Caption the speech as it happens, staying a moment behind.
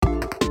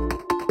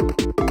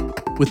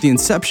With the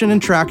inception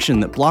and traction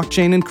that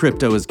blockchain and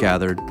crypto has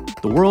gathered,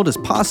 the world is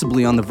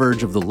possibly on the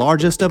verge of the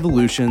largest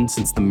evolution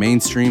since the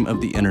mainstream of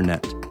the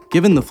internet.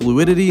 Given the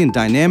fluidity and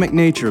dynamic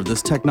nature of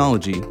this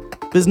technology,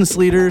 business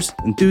leaders,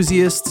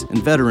 enthusiasts,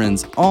 and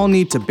veterans all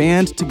need to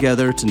band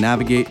together to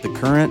navigate the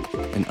current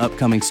and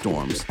upcoming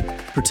storms.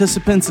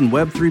 Participants in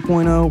Web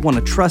 3.0 want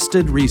a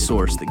trusted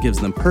resource that gives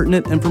them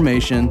pertinent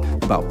information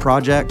about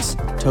projects,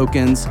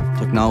 tokens,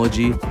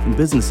 technology, and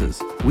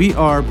businesses. We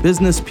are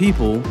business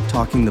people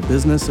talking the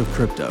business of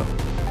crypto.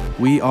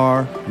 We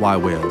are Y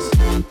Whales.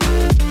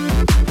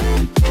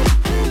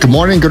 Good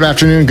morning, good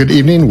afternoon, good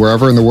evening,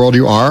 wherever in the world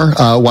you are,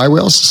 Y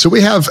Whales. So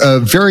we have a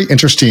very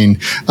interesting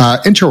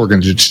intro we're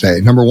going to do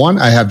today. Number one,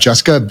 I have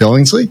Jessica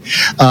Billingsley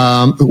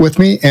with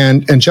me,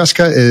 and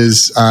Jessica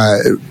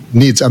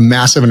needs a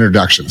massive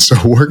introduction. So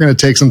we're going to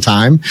take some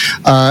time,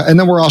 and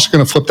then we're also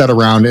going to flip that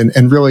around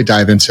and really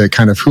dive into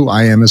kind of who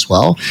I am as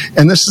well.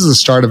 And this is the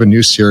start of a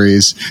new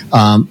series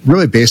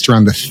really based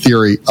around the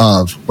theory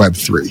of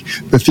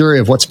Web3, the theory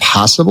of what's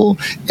possible,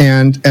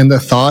 and the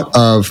thought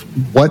of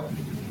what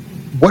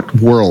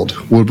world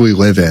would we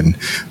live in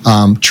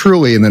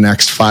truly in the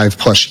next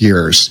 5+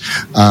 years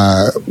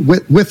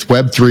with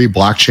Web3,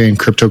 blockchain,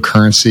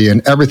 cryptocurrency,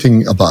 and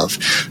everything above.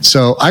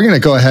 So I'm going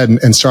to go ahead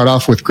and start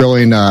off with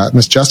grilling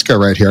Miss Jessica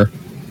right here.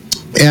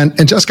 And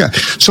Jessica,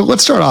 so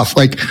let's start off.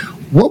 Like,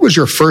 what was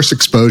your first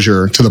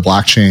exposure to the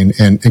blockchain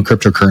and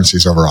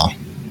cryptocurrencies overall?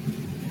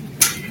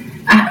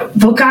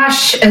 Well,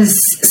 gosh, as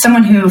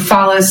someone who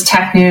follows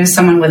tech news,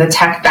 someone with a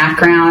tech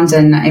background,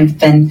 and I've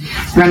been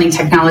running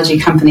technology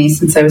companies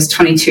since I was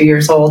 22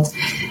 years old,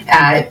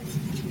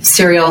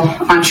 serial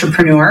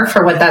entrepreneur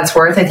for what that's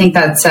worth. I think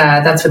that's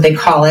what they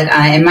call it.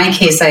 In my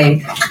case,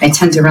 I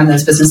tend to run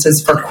those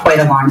businesses for quite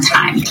a long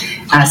time.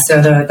 So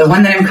the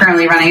one that I'm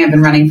currently running, I've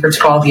been running for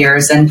 12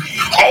 years, and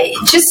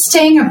just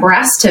staying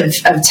abreast of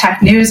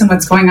tech news and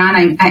what's going on.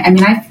 I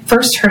mean, I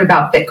first heard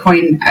about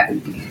Bitcoin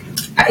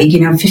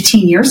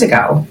 15 years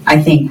ago, I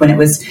think, when it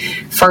was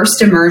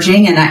first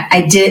emerging. And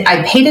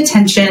I paid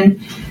attention,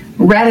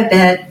 read a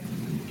bit.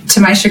 To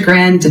my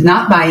chagrin, did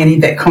not buy any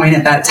Bitcoin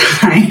at that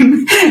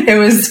time. It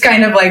was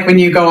kind of like when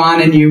you go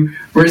on and you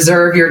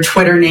reserve your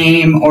Twitter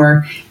name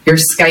or your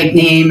Skype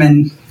name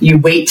and you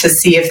wait to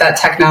see if that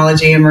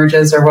technology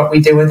emerges or what we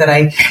do with it.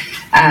 I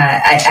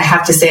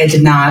have to say I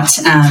did not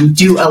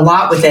do a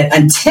lot with it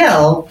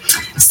until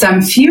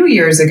some few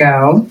years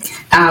ago.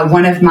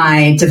 One of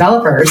my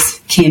developers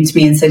came to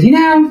me and said,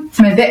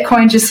 my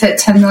Bitcoin just hit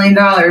 $10 million.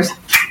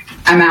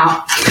 I'm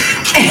out.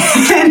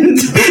 And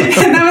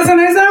that was when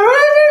I said, well,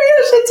 maybe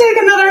I should take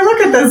another look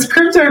at this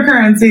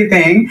cryptocurrency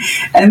thing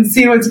and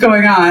see what's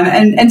going on.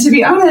 And to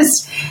be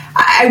honest,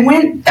 I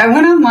went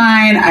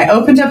online, I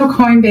opened up a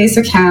Coinbase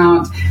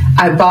account,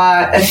 I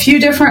bought a few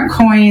different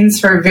coins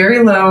for a very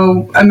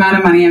low amount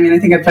of money. I mean, I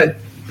think I put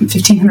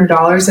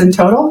 $1,500 in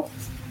total.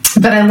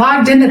 But I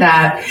logged into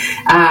that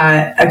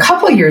a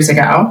couple years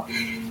ago,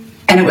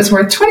 and it was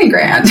worth 20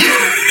 grand.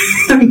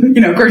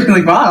 Of course, you're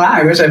like, wow,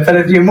 I wish I put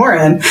a few more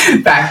in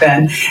back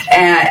then.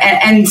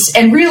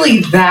 And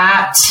really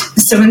that,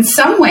 so in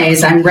some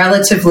ways, I'm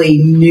relatively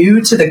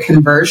new to the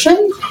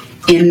conversion,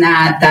 in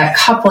that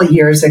couple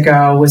years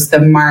ago was the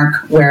mark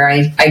where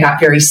I got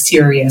very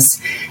serious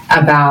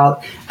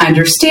about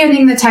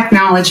understanding the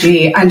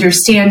technology,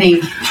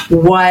 understanding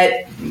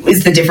what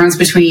is the difference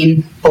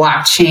between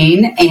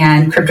blockchain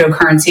and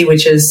cryptocurrency,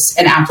 which is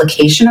an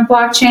application of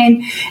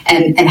blockchain,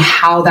 and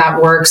how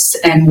that works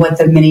and what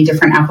the many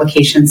different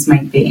applications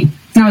might be.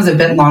 That was a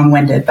bit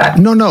long-winded, but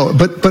no.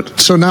 But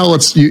so now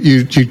let's.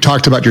 You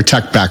talked about your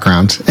tech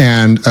background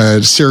and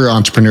a serial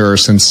entrepreneur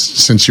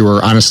since you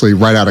were honestly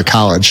right out of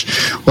college.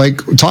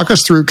 Like, talk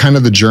us through kind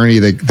of the journey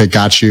that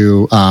got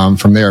you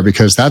from there,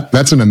 because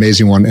that's an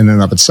amazing one in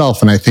and of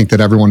itself, and I think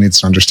that everyone needs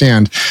to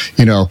understand.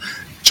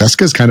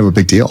 Jessica's kind of a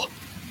big deal.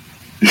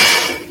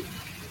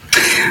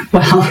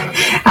 Well,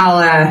 I'll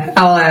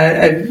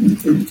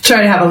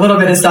try to have a little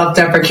bit of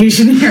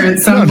self-deprecation here at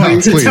some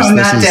point to tone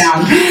that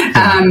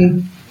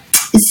down.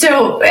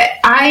 So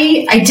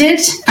I did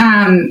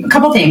a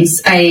couple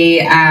things.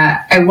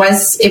 I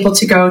was able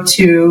to go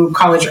to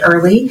college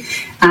early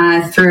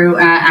through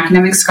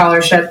academic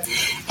scholarship,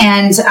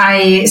 and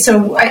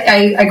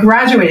I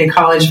graduated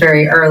college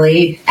very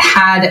early.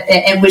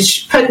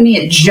 Which put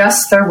me at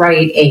just the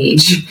right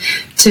age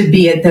to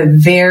be at the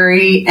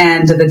very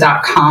end of the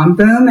 .com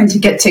boom and to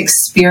get to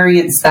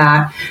experience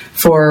that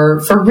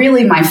for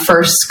really my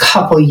first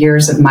couple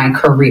years of my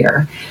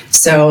career.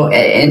 So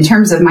in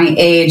terms of my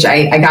age,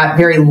 I got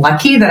very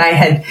lucky that I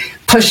had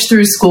pushed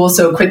through school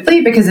so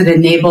quickly, because it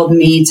enabled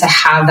me to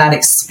have that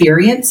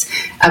experience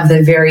of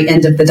the very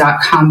end of the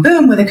 .com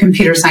boom with a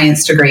computer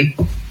science degree.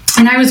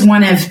 And I was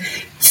one of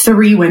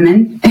 3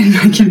 women in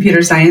my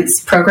computer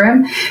science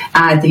program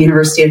at the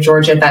University of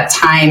Georgia at that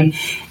time.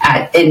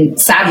 And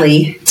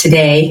sadly,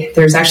 today,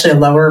 there's actually a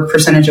lower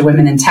percentage of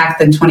women in tech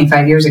than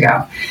 25 years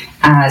ago.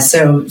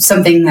 So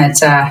something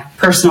that's a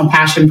personal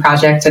passion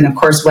project, and of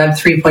course, Web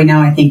 3.0,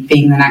 I think,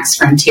 being the next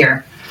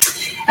frontier.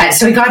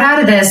 So I got out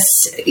of this,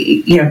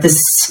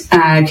 this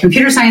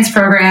computer science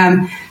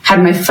program,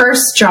 had my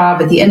first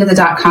job at the end of the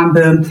dot-com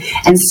boom,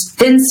 and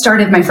then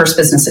started my first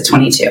business at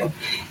 22.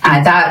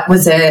 That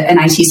was an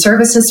IT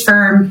services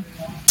firm.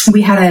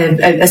 We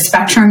had a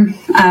spectrum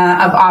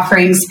of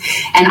offerings,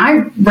 and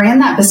I ran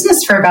that business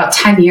for about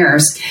 10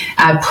 years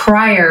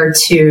prior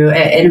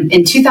to,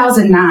 in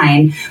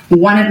 2009,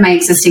 one of my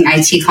existing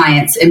IT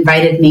clients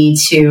invited me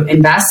to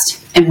invest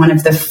in one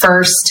of the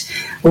first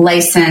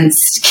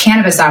licensed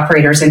cannabis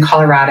operators in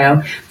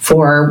Colorado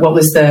for what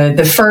was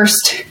the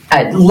first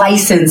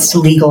licensed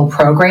legal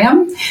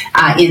program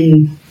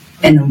in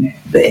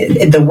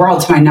the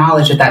world, to my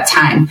knowledge, at that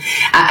time.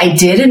 I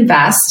did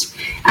invest.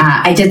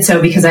 I did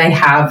so because I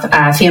have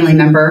a family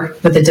member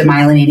with a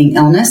demyelinating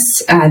illness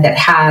that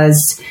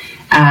has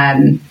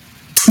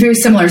very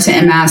similar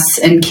to MS,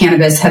 and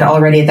cannabis had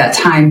already at that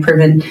time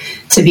proven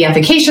to be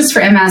efficacious for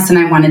MS, and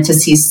I wanted to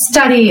see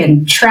study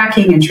and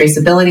tracking and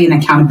traceability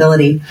and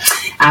accountability,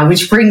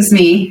 which brings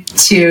me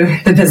to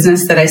the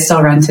business that I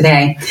still run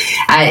today.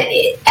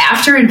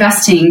 After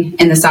investing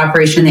in this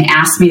operation, they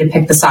asked me to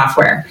pick the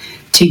software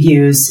to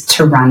use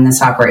to run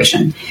this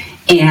operation.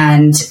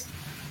 And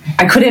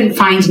I couldn't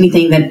find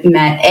anything that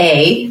met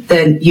A,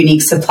 the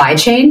unique supply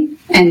chain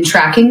and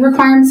tracking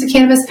requirements of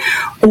cannabis,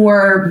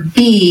 or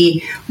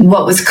B,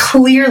 what was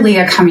clearly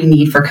a coming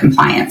need for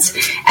compliance.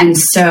 And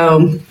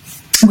so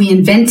we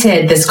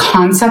invented this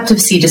concept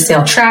of seed to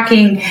sale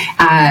tracking.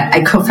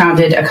 I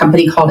co-founded a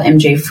company called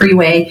MJ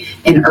Freeway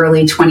in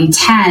early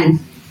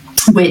 2010,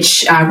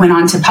 which went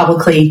on to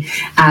publicly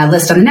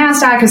list on the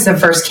NASDAQ as the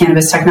first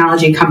cannabis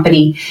technology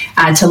company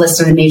to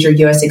list on a major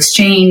U.S.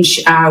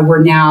 exchange.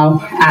 We're now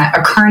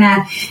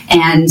Akerna,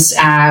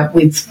 and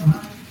we've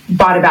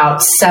bought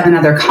about 7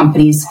 other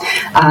companies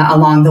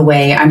along the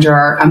way under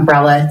our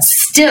umbrella,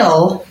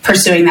 still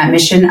pursuing that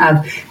mission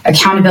of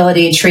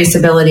accountability,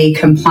 traceability,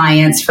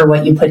 compliance for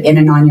what you put in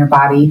and on your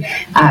body,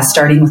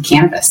 starting with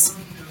cannabis.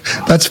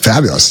 That's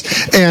fabulous.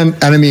 And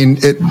I mean,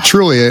 it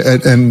truly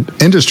an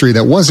industry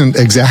that wasn't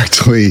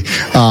exactly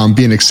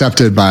being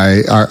accepted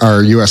by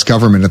our U.S.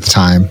 government at the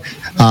time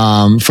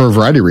for a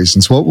variety of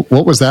reasons.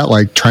 What was that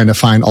like, trying to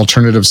find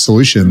alternative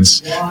solutions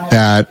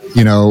that,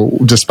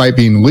 despite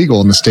being legal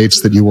in the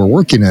states that you were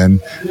working in,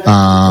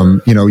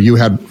 you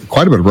had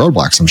quite a bit of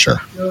roadblocks, I'm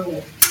sure.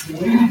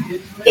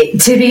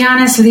 To be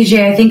honest with you,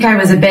 Jay, I think I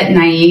was a bit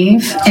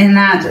naive in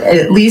that,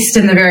 at least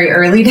in the very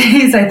early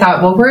days. I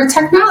thought, well, we're a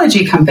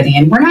technology company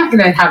and we're not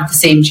going to have the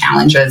same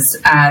challenges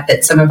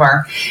that some of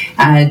our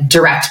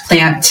direct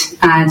plant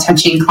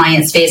touching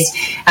clients face.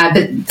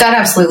 But that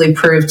absolutely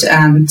proved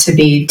to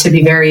be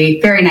very,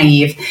 very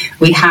naive.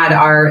 We had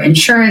our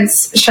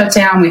insurance shut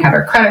down. We had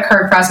our credit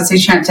card processing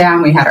shut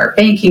down. We had our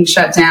banking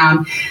shut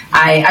down.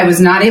 I was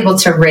not able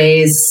to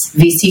raise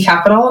VC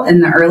capital in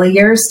the early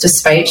years,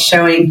 despite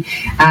showing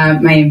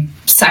my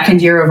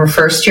second year over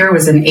first year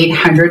was an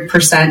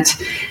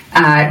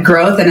 800%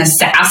 growth in a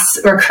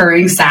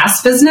recurring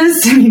SaaS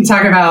business. I mean,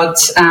 talk about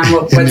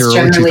what's in the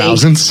generally early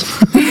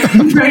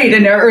 2000s. right,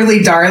 an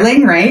early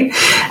darling, right?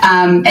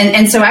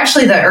 And so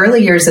actually the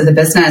early years of the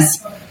business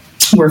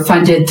were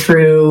funded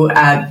through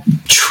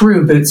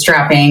true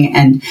bootstrapping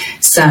and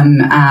some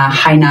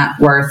high net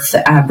worth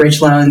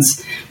bridge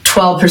loans,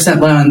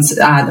 12% loans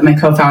that my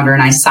co-founder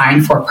and I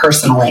signed for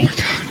personally.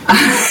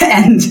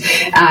 And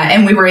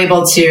we were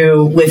able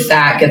to, with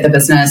that, get the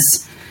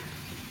business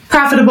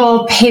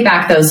profitable, pay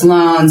back those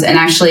loans. And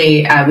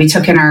actually, we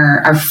took in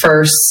our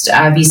first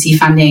VC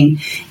funding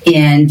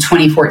in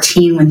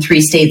 2014 when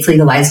 3 states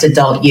legalized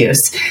adult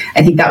use.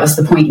 I think that was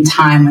the point in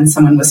time when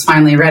someone was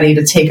finally ready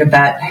to take a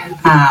bet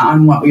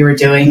on what we were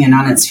doing and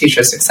on its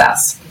future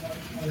success.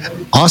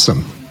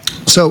 Awesome.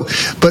 So,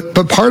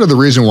 but part of the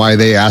reason why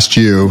they asked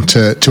you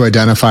to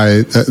identify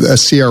a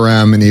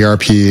CRM and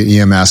ERP,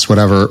 EMS,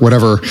 whatever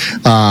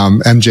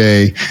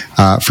MJ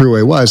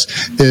Freeway was,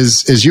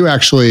 is you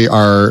actually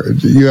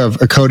you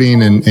have a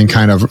coding and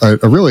kind of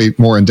a really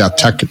more in-depth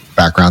tech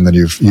background than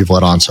you've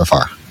led on so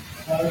far.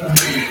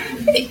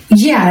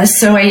 Yeah,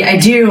 so I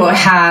do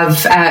have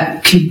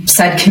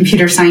said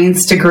computer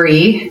science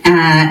degree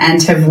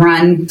and have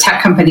run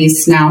tech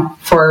companies now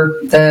for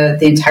the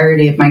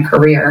entirety of my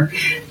career.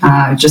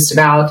 Just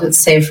about, let's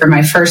say, for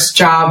my first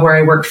job where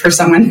I worked for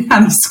someone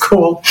out of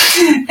school.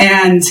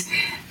 And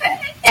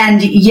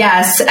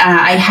yes,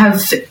 I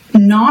have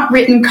not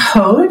written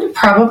code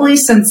probably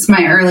since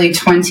my early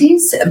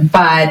 20s,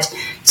 but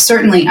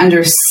certainly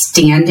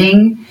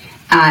understanding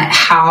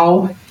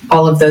how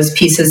all of those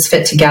pieces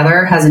fit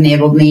together has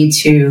enabled me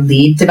to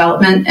lead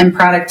development and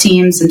product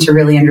teams and to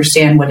really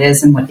understand what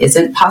is and what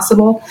isn't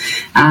possible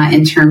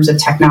in terms of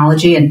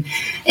technology. And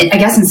I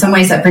guess in some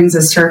ways that brings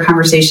us to our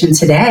conversation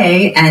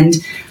today. And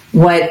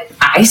what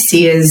I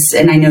see is,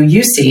 and I know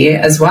you see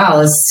as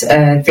well, is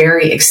a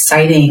very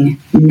exciting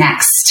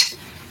next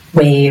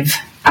wave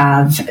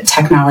of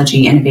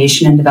technology,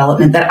 innovation, and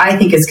development that I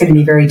think is going to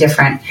be very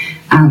different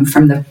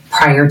from the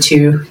prior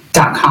to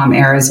 .com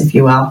eras, if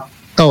you will.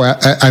 Oh,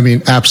 I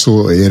mean,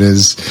 absolutely. It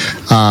is.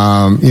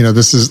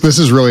 This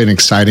is really an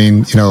exciting,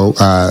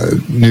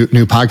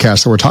 new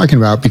podcast that we're talking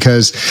about,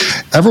 because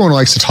everyone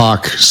likes to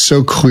talk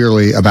so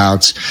clearly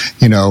about,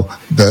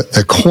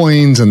 the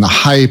coins and the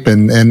hype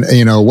and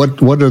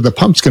what are the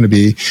pumps going to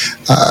be.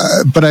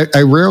 But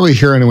I rarely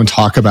hear anyone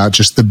talk about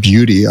just the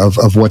beauty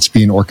of what's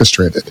being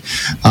orchestrated.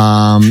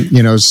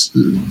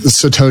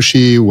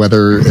 Satoshi,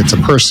 whether it's a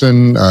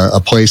person, a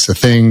place, a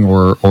thing,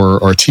 or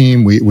a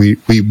team, we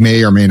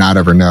may or may not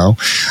ever know.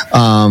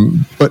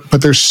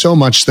 But there's so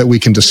much that we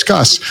can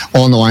discuss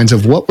along the lines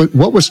of what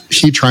was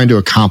he trying to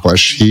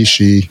accomplish, he,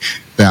 she,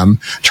 them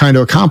trying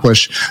to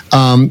accomplish,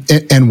 and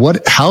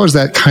how has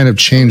that kind of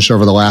changed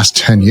over the last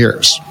 10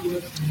 years?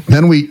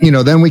 Then we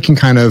can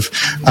kind of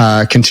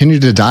continue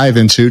to dive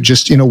into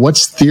just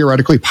what's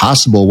theoretically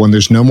possible when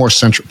there's no more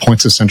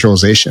points of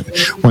centralization,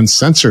 when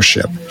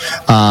censorship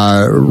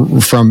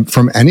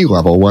from any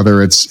level,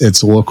 whether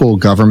it's local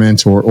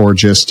government or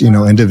just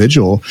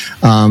individual,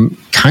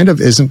 kind of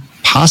isn't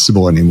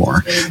possible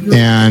anymore.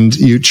 And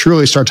you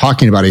truly start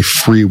talking about a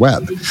free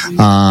web. Web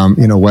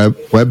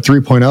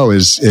 3.0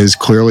 is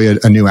clearly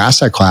a new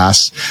asset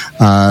class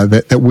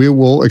that we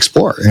will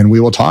explore and we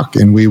will talk.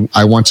 And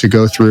I want to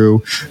go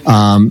through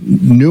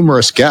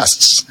numerous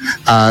guests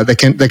that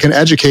can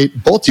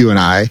educate both you and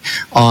I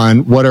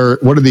on what are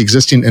the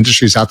existing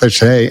industries out there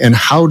today, and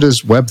how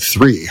does Web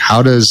 3,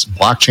 how does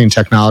blockchain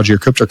technology or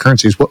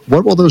cryptocurrencies,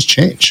 what will those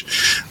change?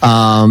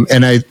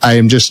 And I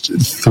am just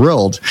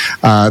thrilled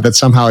that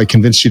somehow I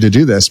convinced you to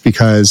do this,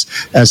 because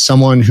as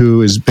someone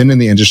who has been in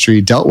the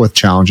industry, dealt with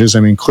challenges, I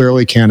mean,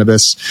 clearly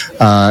cannabis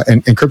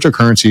and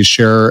cryptocurrencies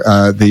share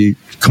the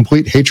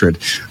complete hatred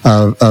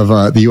of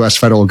the U.S.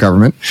 federal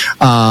government,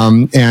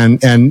 and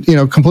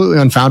completely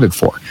unfounded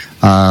for.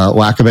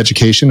 Lack of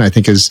education, I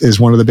think, is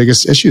one of the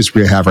biggest issues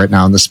we have right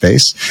now in the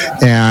space.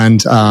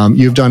 And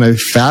you've done a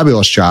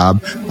fabulous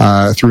job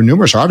through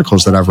numerous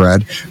articles that I've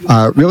read,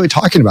 really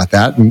talking about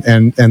that,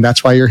 and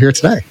that's why you're here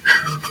today.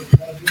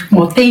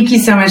 Well, thank you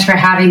so much for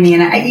having me.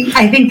 And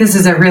I think this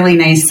is a really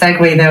nice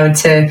segue, though,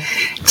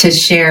 to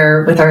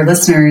share with our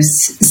listeners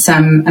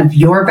some of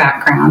your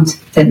background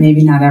that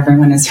maybe not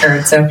everyone has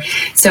heard.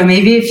 So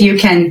maybe if you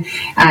can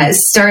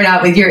start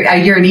out with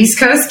you're an East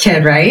Coast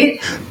kid, right?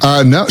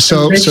 No.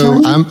 So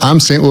I'm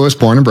St. Louis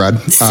born and bred.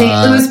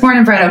 St. Louis born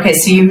and bred. Okay.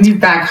 So you moved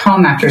back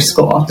home after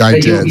school. I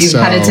did. You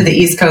headed to the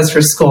East Coast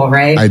for school,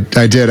 right?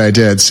 I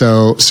did.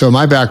 So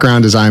my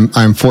background is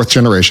I'm fourth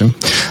generation,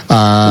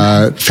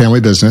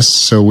 family business.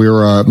 So we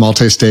were a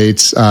multi-state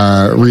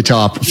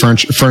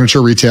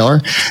furniture retailer,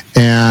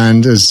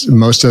 and as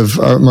most of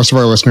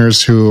our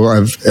listeners who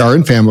are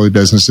in family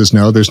businesses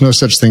know, there's no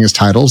such thing as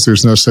titles,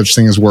 there's no such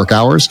thing as work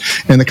hours,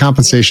 and the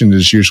compensation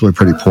is usually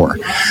pretty poor.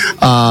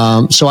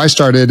 So I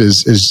started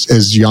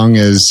as young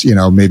as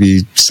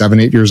maybe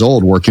 7-8 years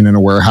old, working in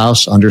a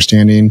warehouse,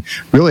 understanding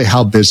really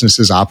how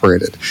businesses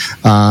operated.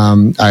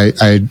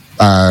 I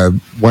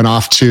went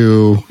off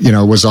to,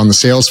 was on the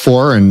sales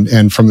floor,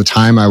 and from the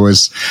time I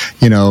was,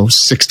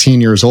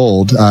 16 years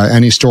old,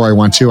 any store I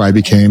went to, I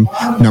became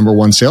number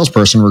one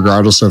salesperson,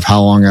 regardless of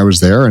how long I was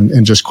there,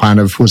 and just kind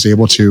of was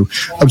able to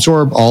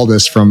absorb all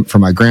this from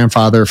my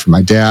grandfather, from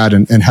my dad,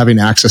 and having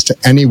access to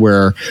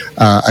anywhere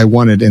I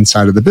wanted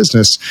inside of the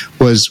business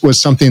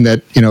was something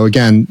that,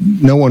 again,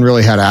 no one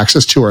really had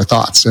access to or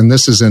thoughts. And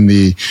this is in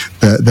the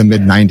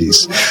mid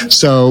 90s.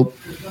 So,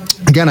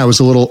 again, I was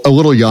a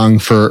little young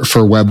for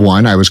Web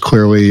 1. I was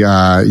clearly,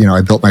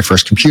 I built my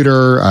first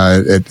computer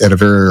at a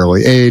very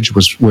early age.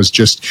 Was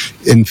just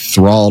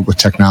enthralled with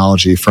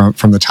technology from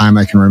the time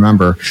I can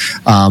remember,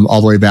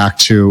 all the way back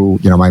to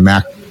my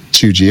Mac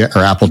 2G or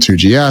Apple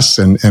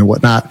 2GS and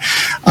whatnot.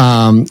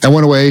 I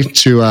went away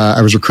to, I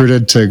was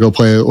recruited to go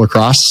play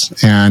lacrosse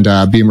and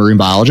be a marine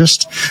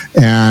biologist.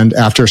 And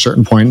after a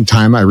certain point in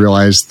time, I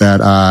realized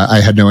that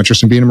I had no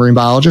interest in being a marine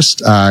biologist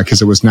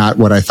because it was not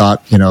what I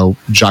thought,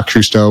 Jacques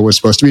Cousteau was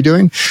supposed to be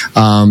doing.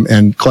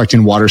 And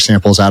collecting water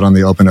samples out on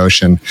the open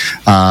ocean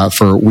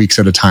for weeks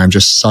at a time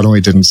just suddenly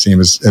didn't seem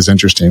as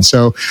interesting.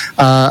 So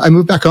I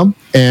moved back home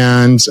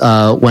and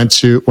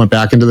went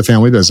back into the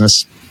family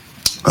business.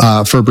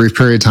 For a brief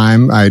period of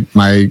time,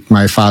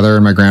 my father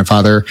and my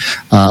grandfather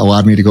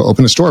allowed me to go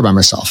open a store by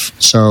myself.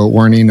 So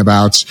learning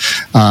about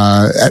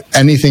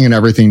anything and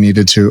everything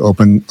needed to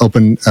open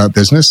a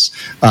business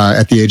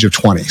at the age of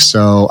 20.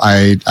 So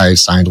I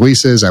signed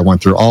leases. I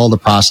went through all the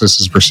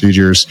processes,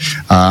 procedures,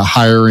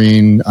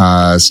 hiring,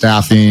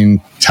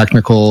 staffing,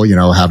 technical,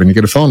 having to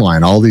get a phone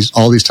line, all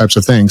these types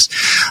of things.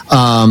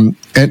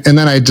 And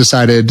then I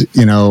decided,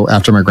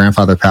 after my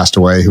grandfather passed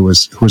away, who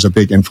was a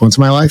big influence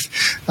in my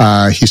life,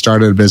 he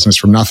started a business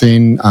from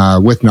nothing,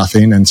 with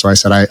nothing. And so I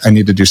said, I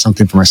need to do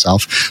something for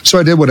myself. So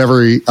I did what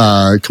every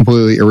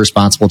completely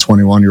irresponsible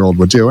 21-year-old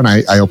would do. And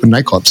I opened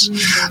nightclubs.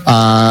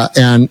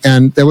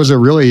 And there was a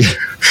really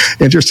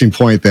interesting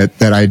point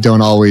that I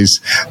don't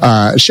always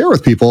share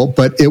with people,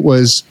 but it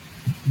was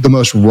the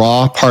most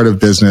raw part of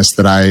business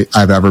that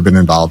I've ever been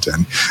involved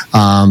in.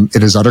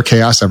 It is utter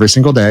chaos every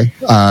single day.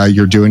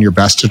 You're doing your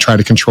best to try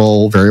to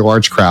control very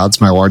large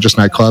crowds. My largest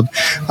nightclub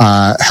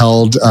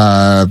held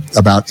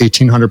about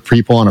 1,800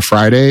 people on a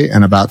Friday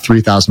and about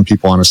 3,000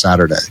 people on a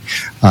Saturday,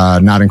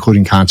 not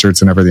including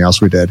concerts and everything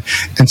else we did.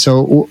 And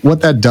so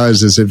what that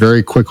does is it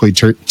very quickly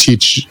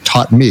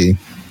taught me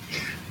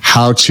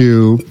how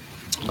to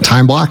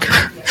time block,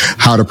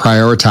 how to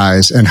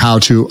prioritize, and how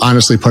to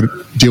honestly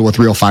deal with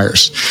real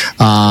fires.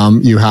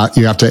 You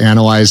have to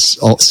analyze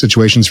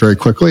situations very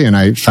quickly, and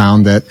I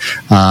found that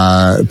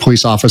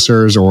police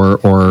officers or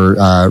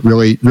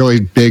really really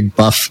big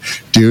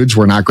buff dudes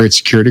were not great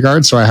security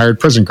guards. So I hired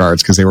prison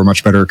guards because they were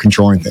much better at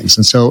controlling things.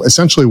 And so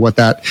essentially, what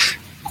that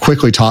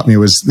quickly taught me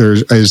was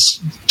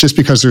just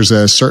because there's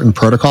a certain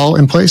protocol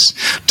in place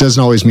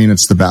doesn't always mean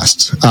it's the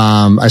best.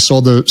 I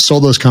sold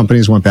those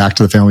companies, went back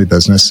to the family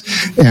business,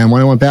 and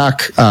when I went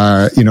back,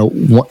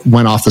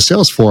 went off the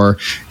sales floor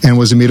and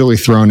was immediately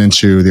thrown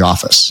into the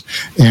office.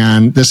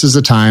 And this is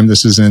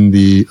in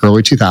the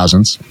early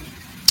 2000s.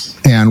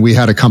 And we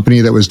had a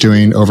company that was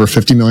doing over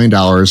 $50 million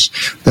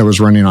that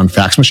was running on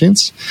fax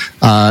machines.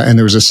 And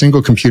there was a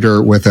single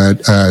computer with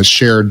a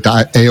shared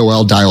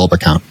AOL dial-up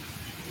account.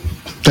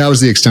 That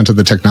was the extent of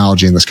the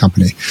technology in this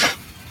company.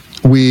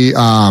 We,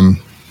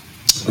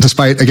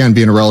 despite, again,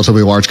 being a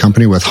relatively large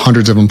company with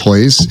hundreds of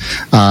employees,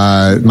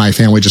 my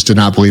family just did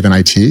not believe in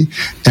IT.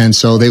 And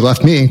so they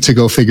left me to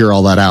go figure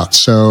all that out.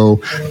 So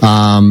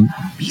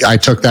I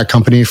took that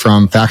company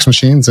from fax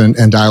machines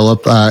and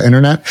dial-up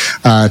internet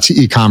to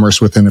e-commerce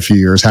within a few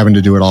years, having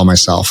to do it all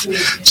myself.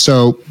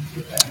 So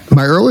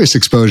my earliest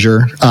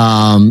exposure,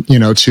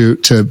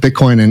 to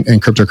Bitcoin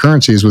and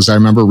cryptocurrencies was I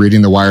remember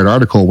reading the Wired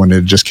article when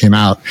it just came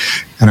out,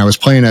 and I was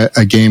playing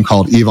a game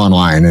called EVE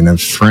Online. And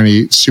if for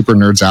any super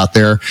nerds out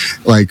there,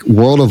 like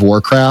World of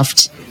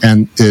Warcraft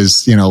and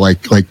is,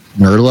 like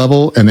nerd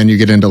level, and then you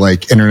get into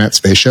like internet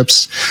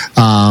spaceships,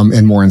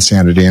 and more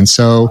insanity. And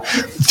so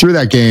through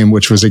that game,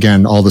 which was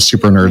again, all the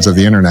super nerds of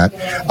the internet,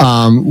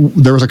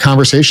 there was a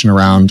conversation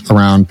around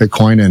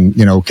Bitcoin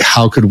and,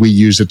 how could we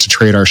use it to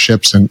trade our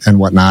ships and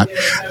whatnot.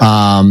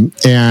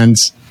 And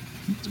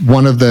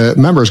one of the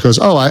members goes,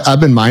 I've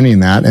been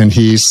mining that. And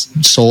he's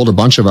sold a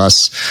bunch of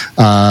us,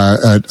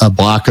 a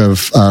block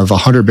of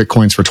 100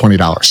 Bitcoins for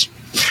 $20.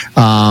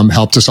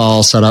 Helped us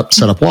all set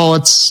up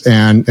wallets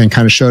and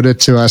kind of showed it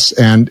to us.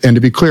 And to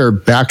be clear,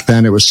 back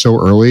then it was so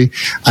early,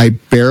 I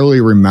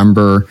barely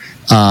remember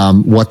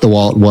what the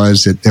wallet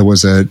was. It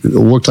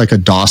looked like a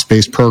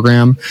DOS-based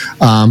program,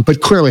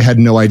 but clearly had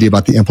no idea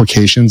about the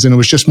implications. And it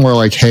was just more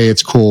like, hey,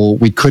 it's cool.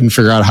 We couldn't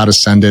figure out how to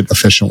send it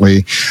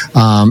efficiently.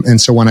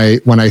 And so when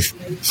I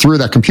threw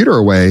that computer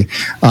away,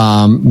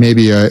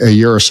 maybe a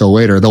year or so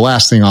later, the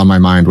last thing on my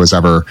mind was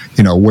ever,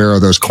 where are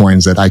those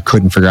coins that I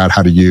couldn't figure out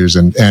how to use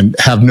and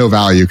have no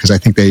value, because I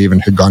think they even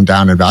had gone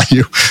down in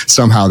value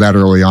somehow that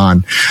early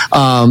on.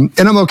 And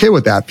I'm okay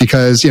with that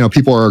because,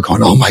 people are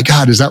going, oh my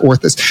God, is that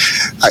worth this?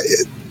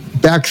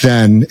 Back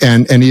then,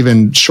 and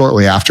even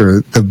shortly after,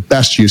 the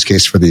best use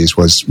case for these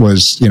was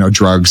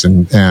drugs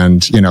and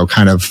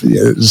kind of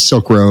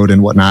Silk Road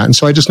and whatnot. And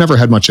so I just never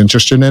had much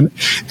interest in it.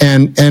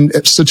 And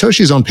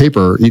Satoshi's own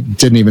paper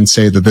didn't even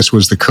say that this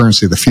was the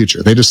currency of the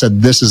future. They just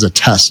said this is a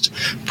test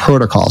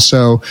protocol.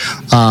 So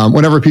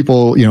whenever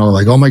people are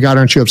like, oh my God,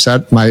 aren't you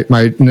upset? My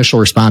initial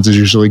response is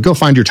usually, go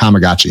find your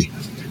Tamagotchi.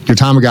 Your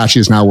Tamagotchi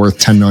is now worth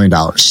 $10 million.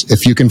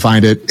 If you can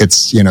find it,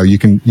 it's, you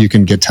can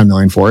get $10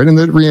 million for it. And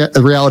the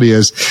reality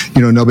is,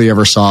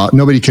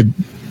 nobody could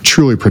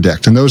truly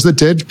predict. And those that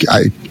did,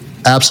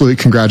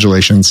 absolutely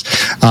congratulations.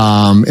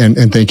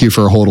 And thank you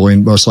for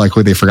holding. Most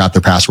likely they forgot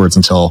their passwords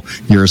until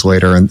years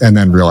later and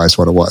then realized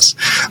what it was.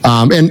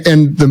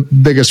 And the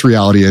biggest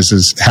reality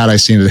is had I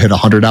seen it hit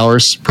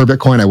 $100 per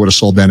Bitcoin, I would have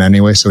sold then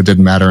anyway. So it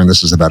didn't matter. And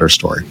this is a better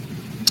story.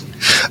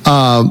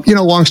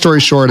 Long story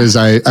short, as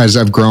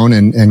I've grown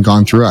and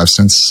gone through, I've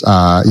since,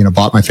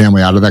 bought my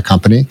family out of that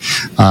company,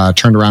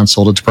 turned around,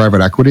 sold it to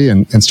private equity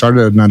and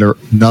started a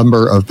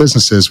number of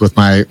businesses with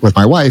my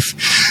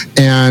wife.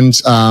 And,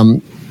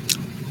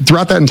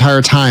 throughout that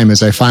entire time,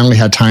 as I finally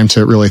had time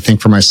to really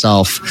think for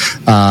myself,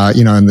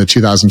 in the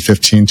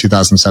 2015,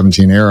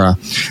 2017 era,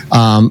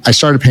 I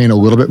started paying a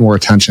little bit more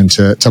attention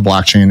to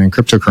blockchain and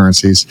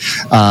cryptocurrencies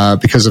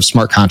because of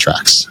smart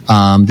contracts.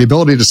 The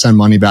ability to send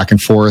money back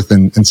and forth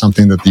and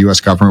something that the U.S.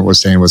 government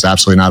was saying was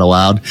absolutely not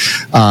allowed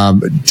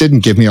didn't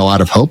give me a lot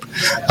of hope.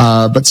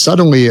 But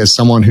suddenly, as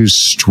someone who's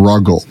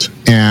struggled,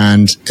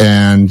 and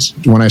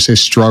when I say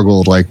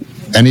struggled, like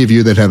any of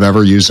you that have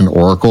ever used an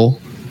Oracle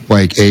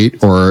like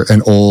 8 or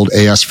an old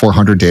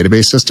AS400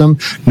 database system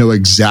know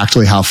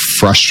exactly how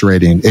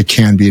frustrating it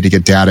can be to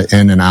get data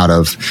in and out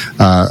of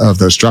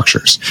those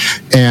structures.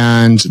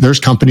 And there's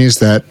companies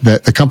that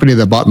the company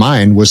that bought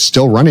mine was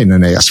still running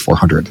an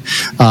AS400.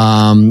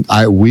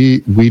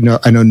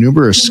 I know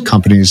numerous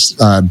companies,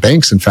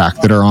 banks in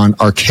fact, that are on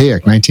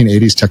archaic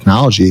 1980s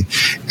technology,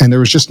 and there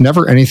was just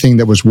never anything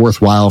that was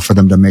worthwhile for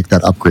them to make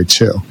that upgrade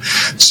to.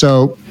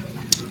 So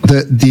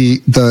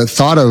the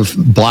thought of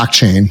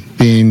blockchain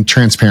being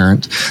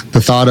transparent,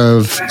 the thought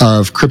of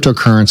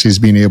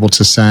cryptocurrencies being able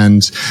to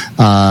send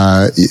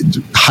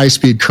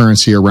high-speed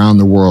currency around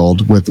the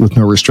world with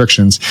no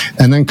restrictions,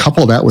 and then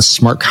couple that with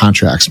smart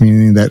contracts,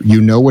 meaning that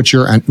you know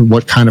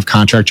what kind of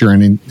contract you're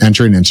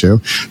entering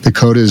into. The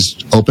code is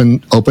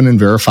open and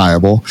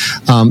verifiable.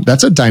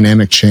 That's a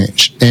dynamic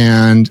change,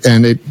 and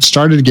it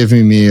started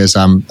giving me, as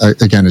I'm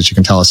again, as you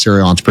can tell, a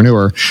serial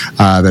entrepreneur.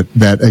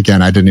 That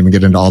again, I didn't even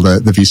get into all the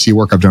VC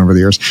work I've done over the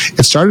years.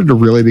 It started to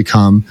really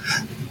become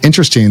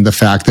interesting, the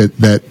fact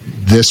that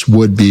this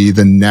would be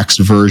the next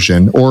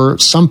version or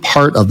some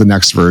part of the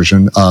next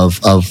version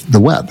of the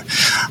web.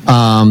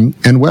 And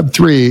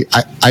Web3,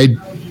 I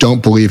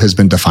don't believe has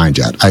been defined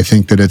yet. I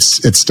think that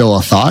it's still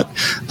a thought.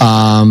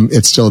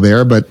 It's still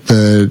there, but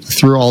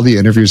through all the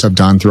interviews I've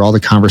done, through all the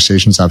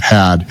conversations I've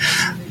had,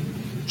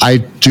 I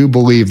do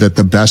believe that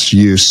the best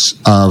use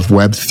of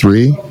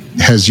Web3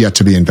 has yet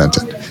to be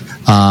invented.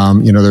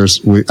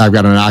 I've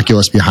got an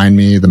Oculus behind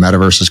me. The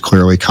metaverse is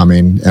clearly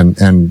coming,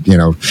 and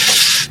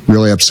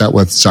really upset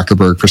with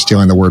Zuckerberg for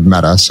stealing the word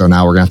meta. So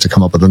now we're going to have to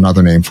come up with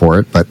another name for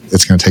it, but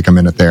it's going to take a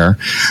minute there.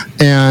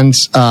 And,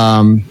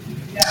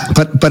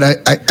 but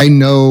I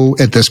know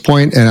at this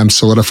point, and I'm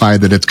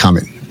solidified that it's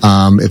coming.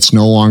 It's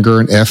no longer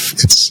an if,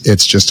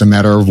 it's just a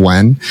matter of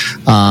when.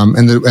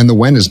 And the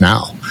when is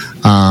now.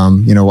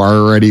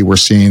 Already we're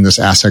seeing this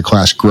asset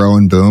class grow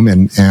and boom,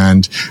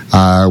 and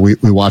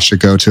we watched it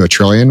go to $1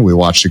 trillion, we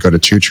watched it go to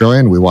 $2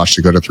 trillion, we watched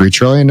it go to $3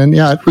 trillion, and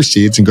yeah, it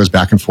recedes and goes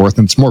back and forth,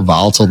 and it's more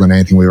volatile than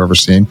anything we've ever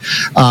seen,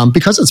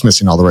 because it's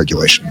missing all the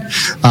regulation.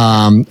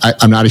 I'm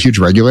not a huge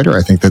regulator.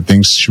 I think that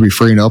things should be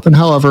free and open.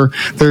 However,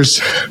 there's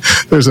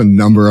a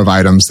number of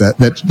items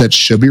that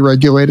should be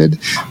regulated,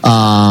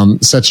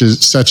 such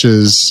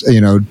as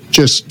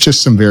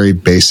just some very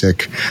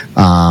basic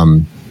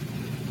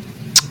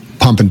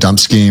pump and dump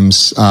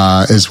schemes,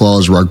 as well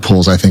as rug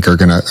pulls, I think are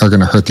gonna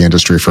hurt the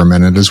industry for a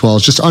minute, as well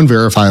as just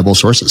unverifiable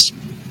sources.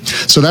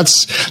 So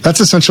that's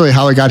essentially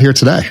how I got here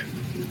today.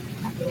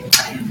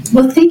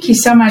 Well, thank you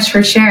so much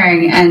for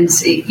sharing. And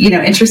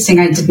interesting.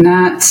 I did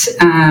not.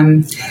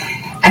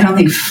 I don't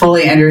think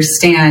fully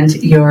understand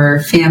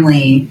your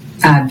family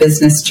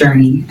business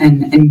journey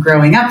and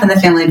growing up in the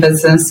family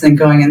business and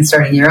going and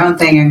starting your own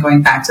thing and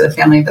going back to the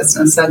family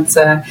business.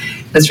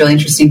 That's really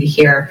interesting to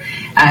hear.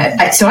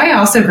 So I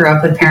also grew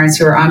up with parents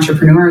who were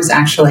entrepreneurs,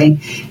 actually,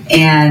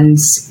 and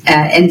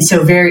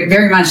so very,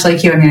 very much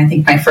like you. I mean, I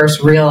think my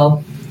first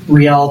real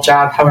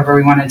job, however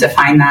we want to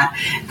define that,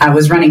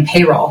 was running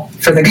payroll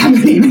for the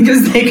company,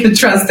 because they could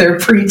trust their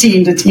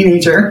preteen to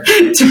teenager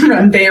to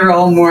run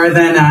payroll more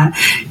than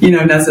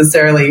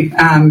necessarily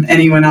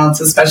anyone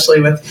else, especially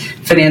with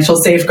financial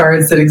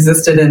safeguards that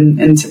existed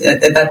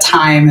at that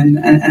time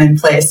and in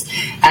place.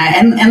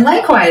 And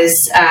likewise,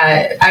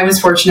 I was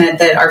fortunate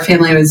that our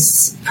family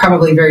was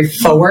probably very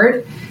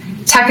forward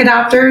tech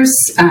adopters.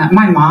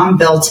 My mom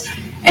built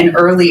an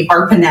early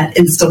ARPANET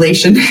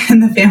installation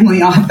in the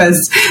family office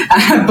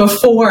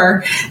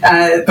before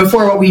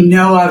what we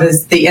know of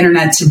as the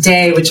internet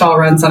today, which all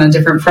runs on a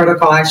different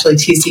protocol, actually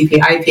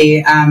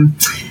TCP/IP,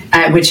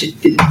 which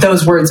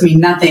those words mean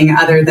nothing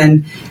other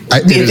than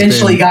we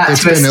eventually got to a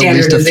standardization. It's been at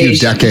least a few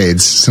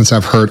decades since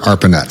I've heard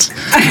ARPANET.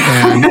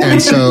 And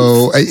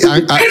so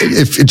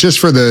if just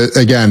for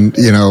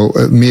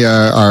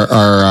Mia,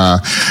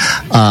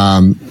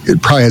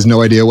 probably has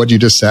no idea what you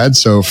just said.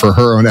 So for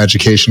her own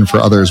education for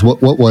others,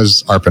 what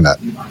was ARPANET?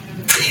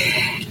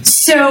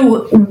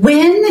 So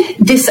when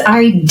this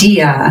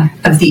idea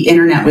of the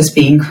internet was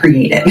being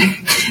created,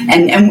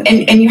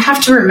 and you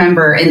have to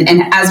remember,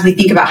 and as we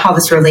think about how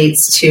this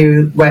relates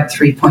to Web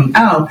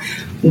 3.0,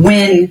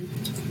 when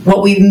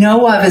what we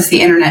know of as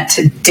the internet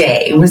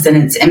today was in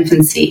its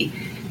infancy,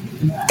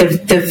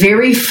 the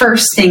very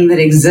first thing that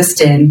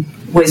existed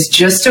was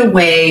just a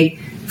way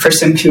for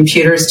some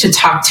computers to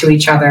talk to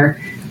each other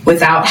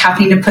without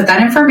having to put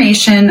that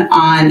information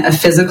on a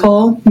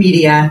physical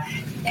media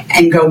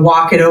and go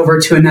walk it over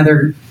to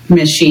another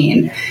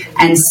machine.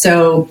 And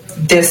so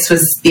this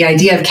was the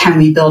idea of, can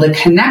we build a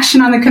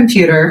connection on the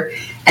computer,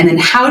 and then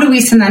how do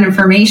we send that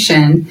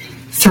information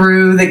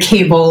through the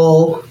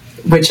cable,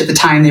 which at the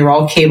time they were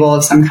all cable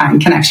of some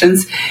kind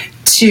connections,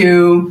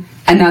 to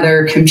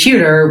another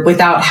computer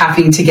without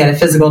having to get a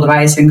physical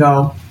device and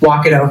go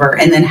walk it over.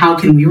 And then how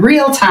can we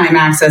real-time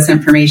access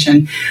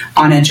information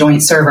on a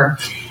joint server?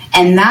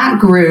 And that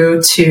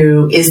grew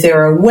to, is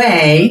there a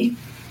way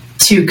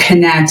to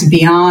connect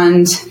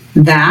beyond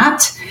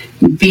that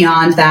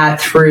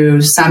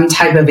through some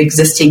type of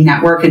existing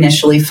network,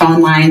 initially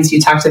phone lines?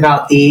 You talked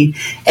about the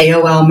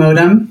AOL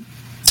modem.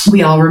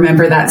 We all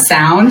remember that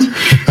sound.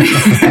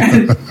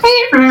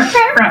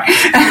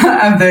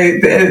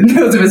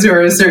 Those of us who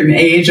are a certain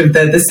age, of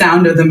the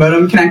sound of the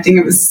modem connecting.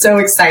 It was so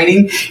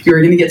exciting. You were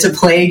going to get to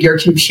play your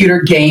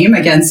computer game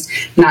against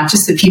not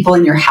just the people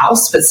in your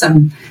house, but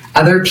some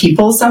other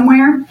people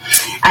somewhere.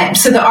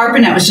 So the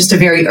ARPANET was just a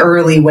very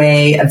early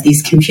way of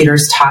these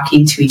computers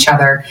talking to each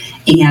other.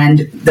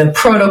 And the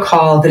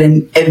protocol that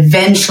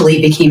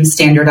eventually became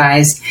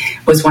standardized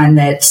was one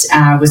that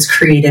was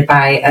created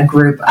by a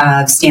group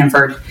of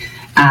Stanford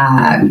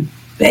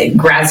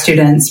grad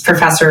students,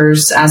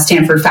 professors,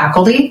 Stanford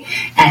faculty,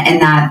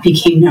 and that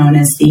became known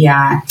as the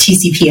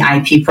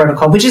TCP/IP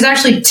protocol, which is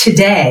actually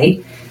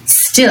today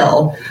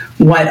still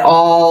what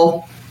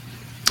all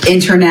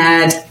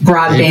internet,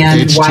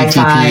 broadband,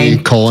 Wi-Fi,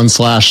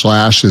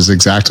 HTTP:// is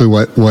exactly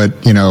what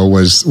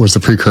was the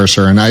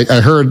precursor. And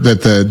I heard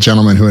that the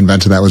gentleman who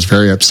invented that was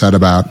very upset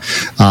about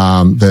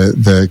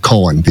the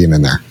colon being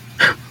in there.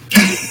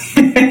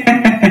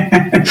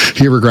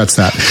 He regrets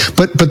that.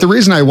 But the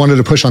reason I wanted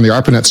to push on the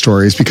ARPANET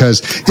story is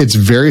because it's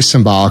very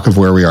symbolic of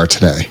where we are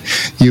today.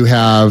 You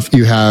have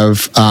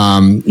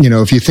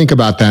if you think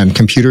about then,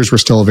 computers were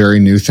still a very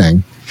new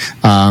thing.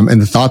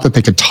 And the thought that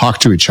they could talk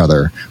to each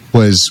other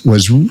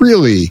was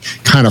really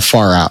kind of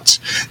far out.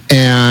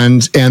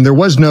 And there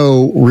was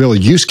no real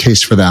use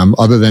case for them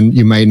other than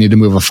you might need to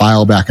move a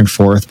file back and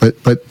forth.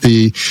 But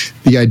the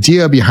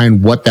idea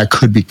behind what that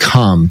could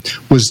become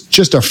was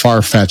just a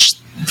far-fetched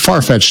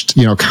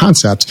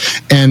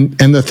concept. And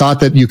the thought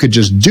that you could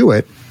just do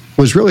it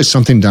was really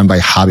something done by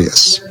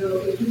hobbyists.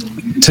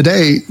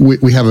 Today,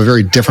 we have a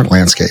very different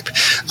landscape.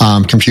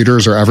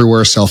 Computers are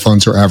everywhere. Cell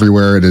phones are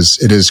everywhere. It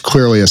is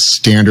clearly a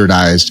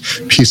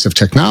standardized piece of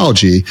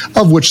technology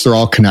of which they're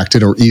all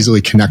connected or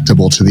easily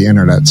connectable to the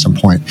internet at some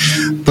point.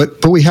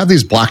 But we have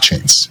these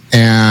blockchains,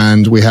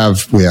 and we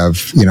have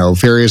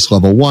various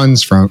level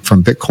ones from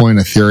Bitcoin,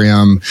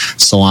 Ethereum,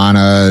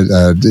 Solana,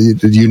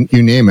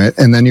 you name it,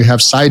 and then you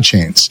have side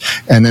chains,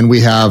 and then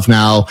we have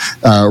now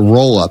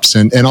roll-ups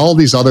and all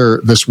these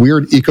this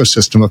weird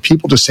ecosystem of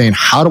people just saying,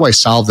 how do I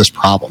solve this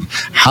problem?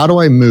 How do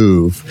I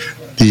move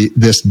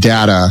this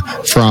data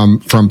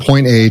from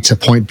point A to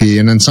point B?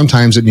 And then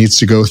sometimes it needs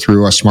to go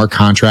through a smart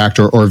contract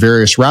or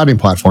various routing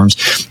platforms.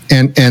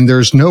 And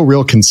there's no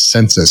real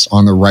consensus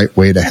on the right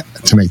way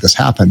to make this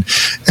happen.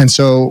 And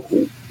so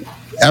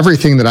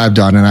everything that I've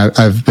done, and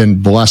I've been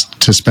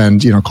blessed to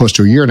spend, close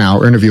to a year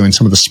now interviewing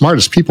some of the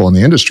smartest people in the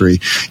industry,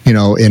 in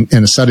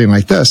a setting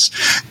like this.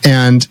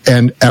 And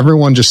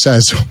everyone just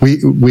says,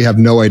 we have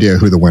no idea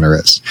who the winner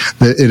is.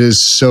 That it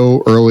is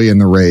so early in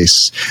the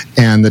race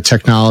and the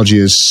technology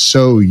is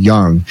so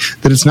young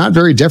that it's not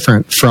very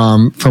different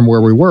from where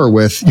we were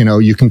with,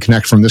 you can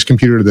connect from this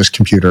computer to this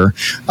computer.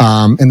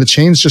 And the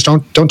chains just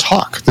don't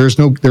talk. There is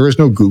no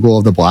Google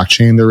of the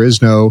blockchain. There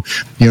is no,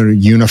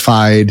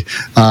 unified,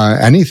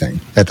 anything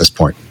at this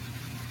point.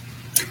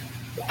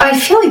 I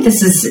feel like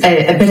this is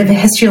a bit of a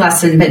history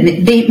lesson, but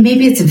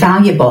maybe it's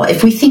valuable.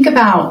 If we think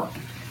about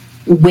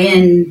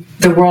when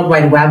the World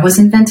Wide Web was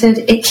invented,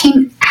 it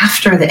came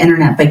after the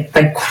internet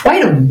by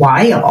quite a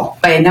while,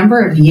 by a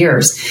number of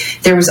years.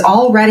 There was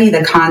already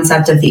the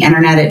concept of the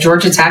internet at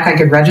Georgia Tech. I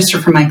could register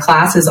for my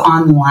classes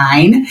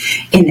online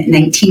in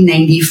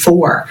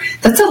 1994.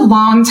 That's a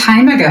long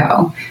time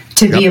ago.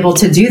 To be able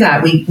to do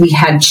that, we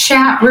had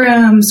chat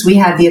rooms, we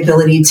had the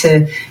ability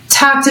to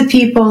talk to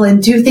people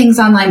and do things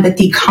online, but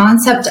the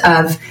concept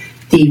of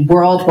the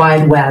World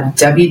Wide Web,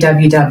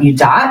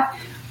 www.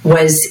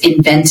 Was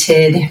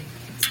invented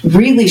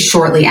really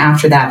shortly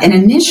after that. And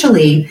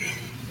initially,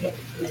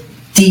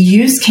 the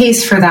use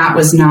case for that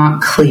was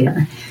not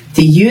clear.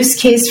 The use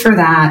case for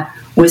that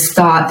was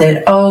thought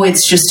that,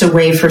 it's just a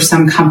way for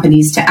some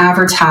companies to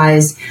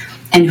advertise,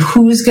 and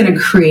who's going to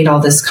create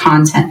all this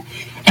content.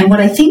 And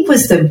what I think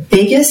was the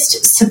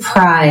biggest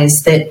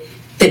surprise that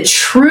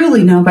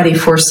truly nobody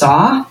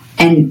foresaw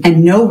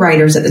and no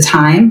writers at the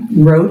time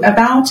wrote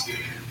about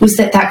was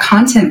that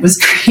content was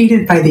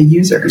created by the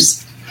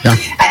users. Yeah.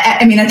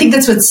 I think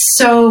that's what's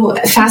so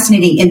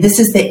fascinating. And this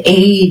is the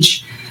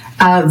age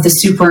of the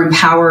super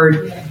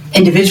empowered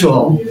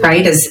individual,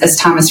 right? As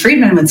Thomas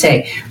Friedman would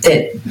say,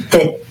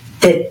 that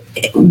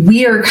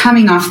we are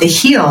coming off the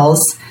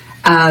heels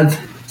of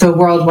the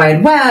World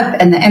Wide Web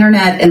and the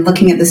internet and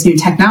looking at this new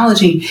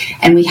technology.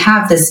 And we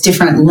have this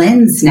different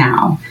lens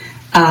now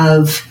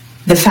of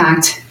the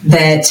fact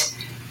that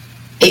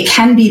it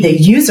can be the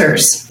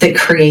users that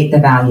create the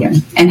value.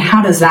 And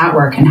how does that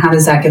work? And how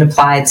does that get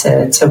applied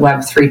to Web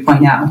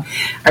 3.0?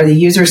 Are the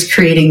users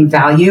creating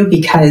value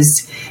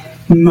because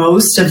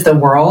most of the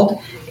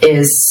world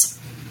is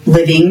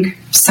living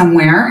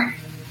somewhere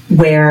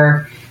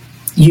where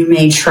you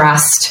may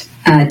trust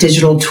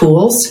digital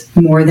tools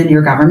more than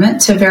your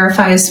government to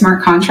verify a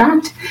smart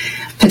contract?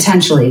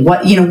 Potentially.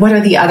 What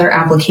are the other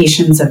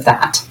applications of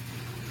that?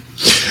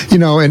 And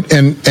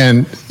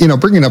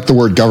bringing up the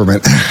word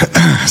government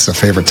is a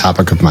favorite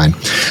topic of mine.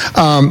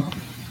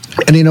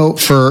 And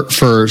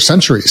for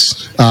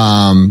centuries,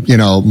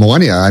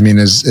 millennia,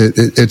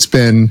 it's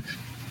been,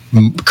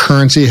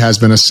 currency has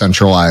been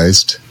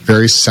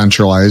very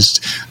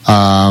centralized,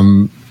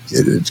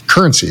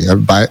 currency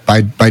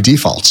by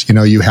default.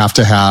 You have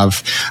to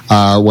have,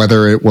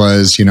 whether it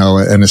was,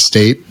 an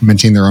estate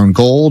minting their own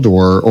gold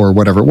or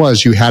whatever it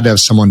was, you had to have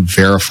someone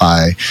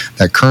verify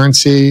that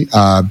currency,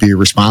 be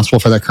responsible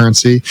for that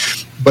currency.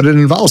 But it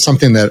involves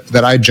something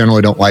that I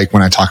generally don't like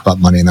when I talk about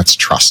money, and that's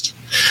trust.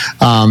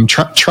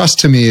 Trust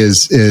to me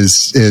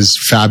is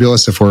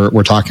fabulous if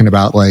we're talking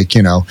about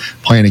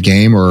playing a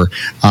game, or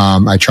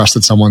I trust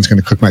that someone's going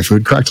to cook my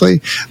food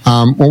correctly.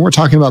 When we're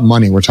talking about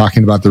money, we're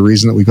talking about the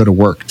reason that we go to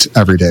work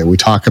every day. We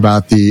talk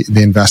about the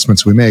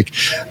investments we make.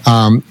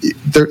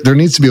 There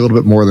needs to be a little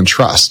bit more than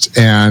trust.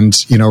 And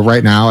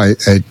right now,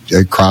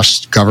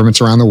 across governments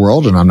around the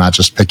world, and I'm not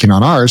just picking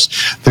on ours,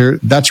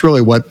 that's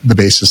really what the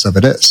basis of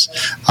it is.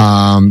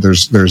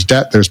 There's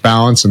debt, there's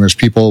balance, and there's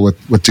people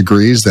with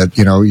degrees that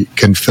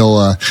can fill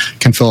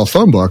a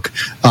phone book,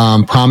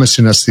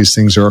 promising us these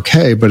things are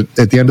okay. But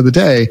at the end of the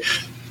day,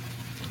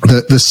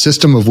 the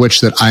system of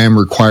which that I am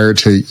required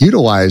to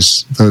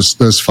utilize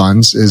those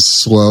funds is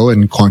slow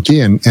and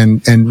clunky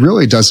and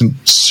really doesn't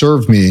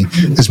serve me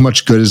as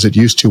much good as it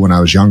used to when I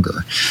was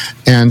younger.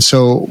 And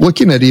so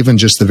looking at even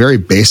just the very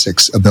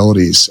basics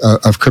abilities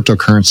of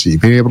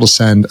cryptocurrency, being able to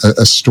send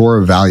a store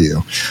of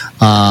value,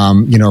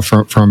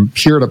 from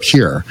peer to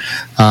peer,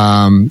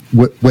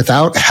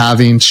 without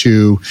having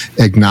to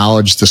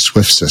acknowledge the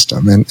SWIFT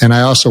system. And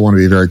I also want to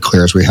be very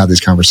clear as we have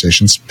these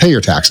conversations, pay your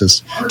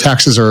taxes.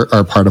 Taxes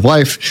are part of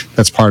life.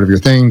 That's part of your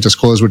thing.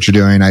 Disclose what you're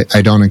doing.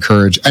 I don't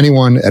encourage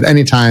anyone at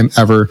any time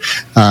ever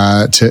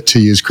to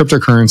use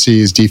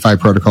cryptocurrencies, DeFi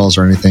protocols,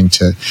 or anything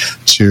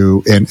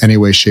to in any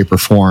way, shape, or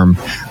form,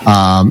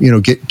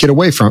 get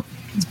away from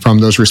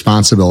those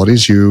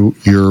responsibilities.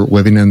 You're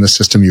living in the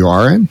system you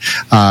are in.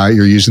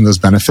 You're using those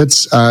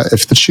benefits.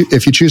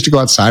 If you choose to go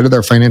outside of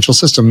their financial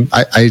system,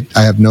 I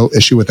have no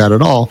issue with that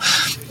at all.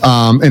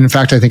 And in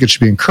fact, I think it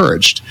should be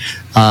encouraged.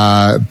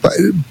 But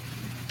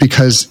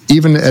because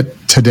even at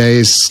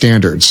today's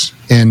standards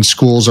in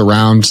schools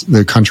around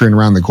the country and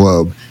around the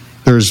globe,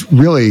 there's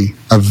really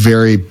a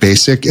very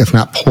basic, if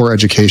not poor,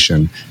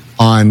 education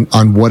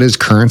on what is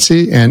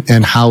currency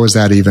and how is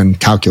that even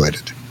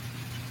calculated.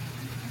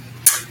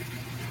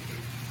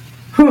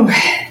 Whew,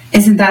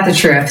 isn't that the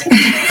truth?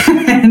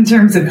 In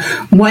terms of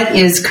what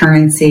is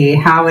currency,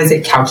 how is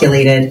it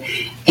calculated,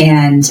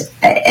 and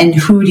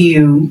who do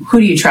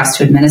you trust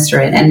to administer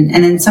it? And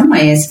in some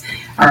ways,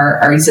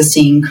 our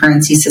existing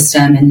currency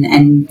system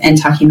and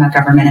talking about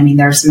government, I mean,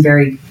 there are some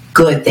very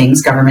good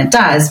things government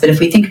does, but if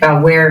we think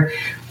about where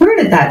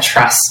did that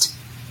trust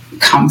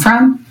come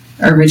from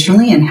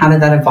originally, and how did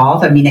that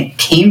evolve? I mean, it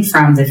came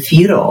from the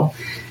feudal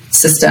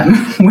system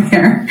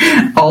where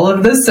all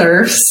of the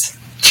serfs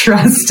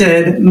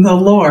trusted the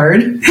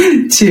Lord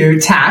to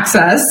tax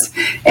us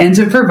and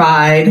to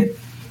provide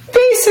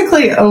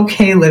basically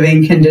okay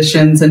living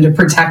conditions and to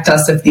protect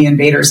us if the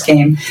invaders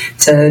came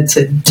to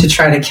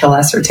try to kill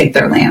us or take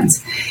their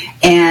lands.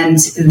 And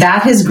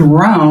that has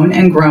grown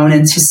and grown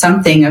into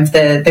something of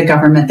the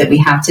government that we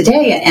have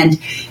today.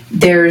 And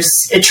there's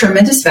a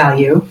tremendous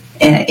value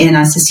in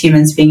us as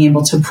humans being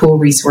able to pool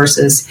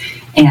resources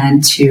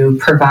and to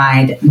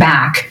provide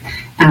back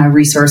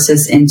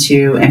resources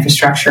into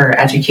infrastructure,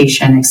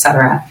 education,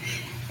 etc.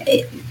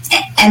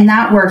 And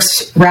that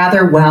works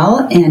rather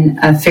well in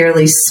a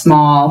fairly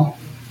small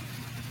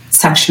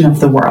section of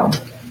the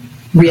world,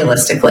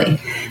 realistically.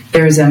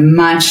 There's a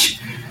much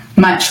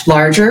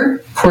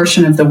larger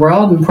portion of the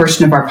world and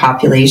portion of our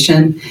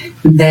population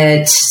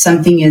that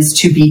something is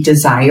to be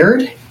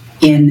desired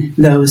in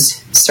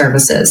those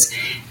services,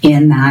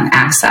 in that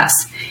access.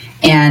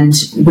 And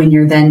when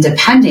you're then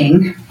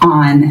depending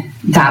on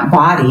that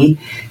body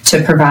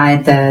to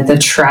provide the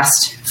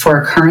trust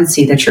for a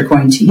currency that you're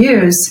going to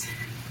use,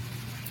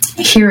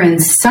 herein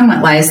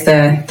somewhat lies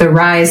the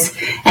rise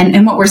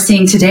and what we're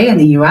seeing today in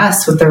the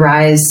U.S. with the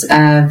rise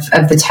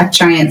of the tech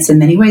giants in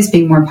many ways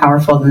being more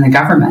powerful than the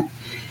government.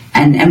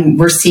 And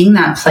we're seeing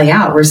that play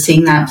out. We're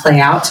seeing that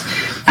play out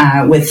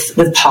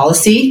with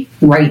policy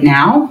right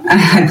now,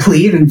 I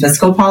believe, in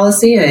fiscal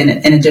policy,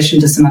 in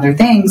addition to some other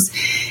things.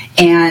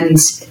 And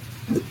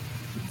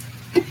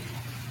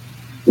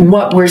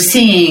what we're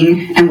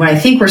seeing, and what I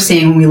think we're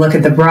seeing when we look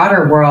at the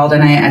broader world,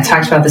 and I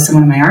talked about this in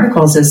one of my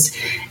articles, is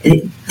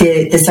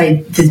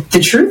the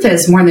truth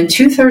is more than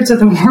 2/3 of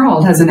the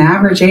world has an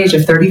average age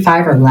of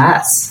 35 or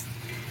less.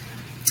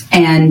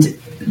 And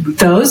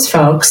those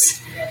folks,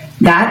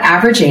 that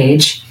average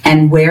age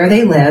and where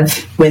they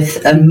live,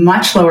 with a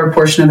much lower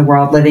portion of the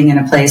world living in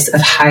a place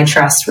of high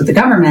trust with the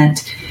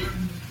government,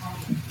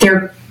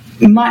 they're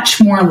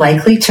much more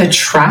likely to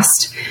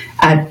trust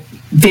a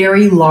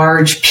very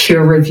large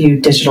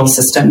peer-reviewed digital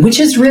system, which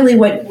is really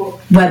what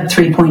Web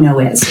 3.0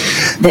 is.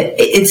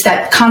 It's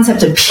that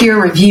concept of peer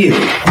review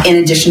in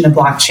addition to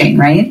blockchain,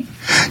 right?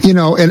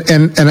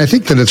 And I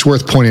think that it's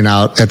worth pointing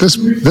out at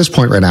this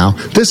point right now,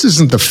 this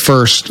isn't the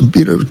first,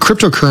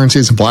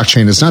 cryptocurrencies and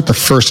blockchain is not the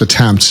first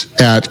attempt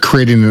at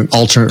creating an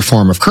alternate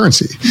form of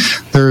currency.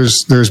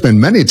 there's been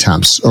many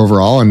attempts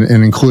overall, and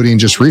including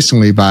just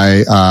recently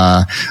by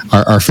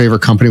our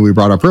favorite company we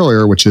brought up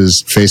earlier, which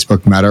is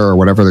Facebook, Meta, or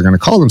whatever they're going to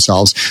call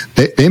themselves.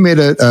 They made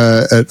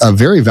a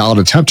very valid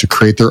attempt to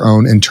create their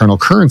own internal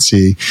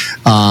currency,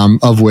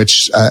 of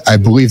which I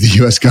believe the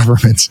U.S.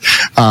 government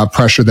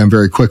pressured them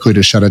very quickly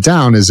to shut it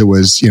down, as it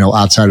was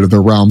outside of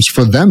their realms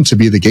for them to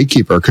be the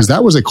gatekeeper, because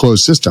that was a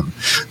closed system.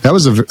 That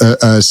was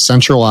a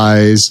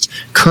centralized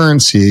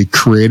currency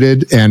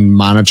created and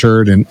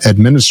monitored and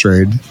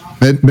administrated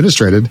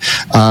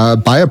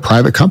by a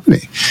private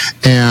company.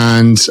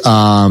 And,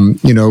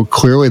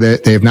 clearly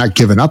they have not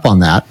given up on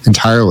that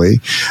entirely.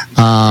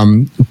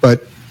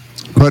 But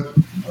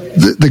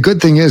the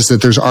good thing is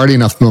that there's already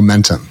enough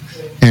momentum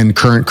in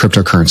current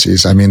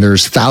cryptocurrencies. I mean,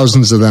 there's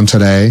thousands of them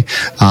today,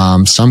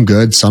 some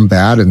good, some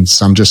bad, and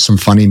some just some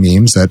funny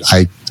memes that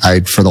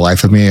I for the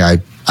life of me,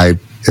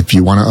 if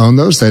you want to own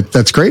those,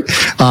 that's great.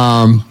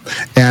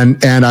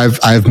 And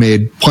I've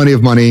made plenty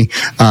of money,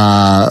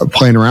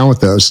 playing around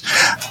with those.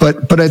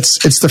 But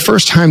it's the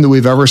first time that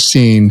we've ever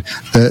seen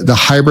the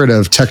hybrid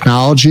of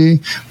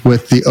technology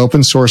with the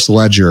open source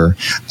ledger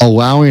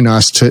allowing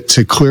us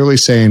to clearly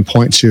say and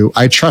point to,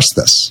 I trust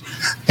this.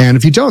 And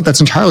if you don't, that's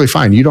entirely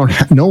fine.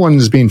 No one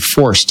is being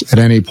forced at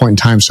any point in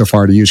time so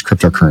far to use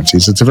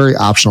cryptocurrencies. It's a very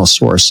optional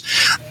source.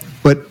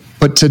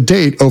 But to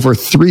date, over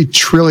 $3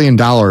 trillion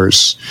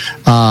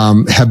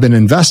have been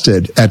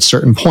invested at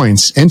certain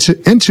points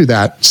into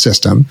that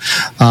system.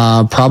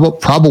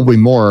 Probably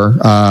more,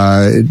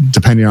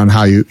 depending on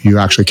how you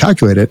actually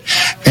calculate it.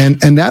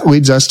 And that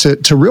leads us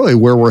to really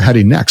where we're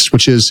heading next,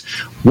 which is,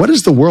 what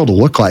does the world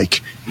look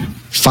like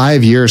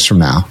 5 years from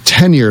now,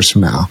 10 years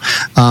from now?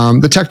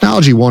 The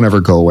technology won't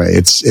ever go away.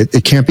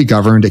 It can't be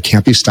governed. It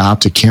can't be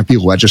stopped. It can't be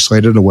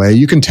legislated away.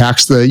 You can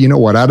tax the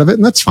what out of it,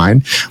 and that's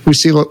fine. We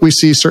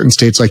see certain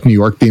states like New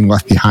York being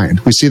left behind.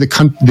 We see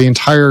the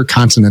entire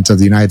continent of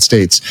the United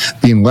States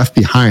being left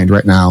behind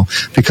right now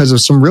because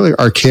of some really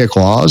archaic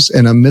laws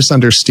and a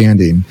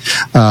misunderstanding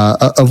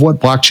of what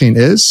blockchain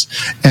is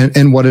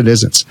and what it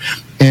isn't.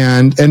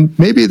 And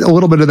maybe a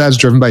little bit of that is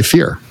driven by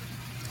fear.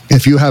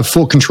 If you have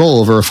full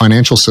control over a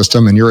financial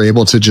system and you're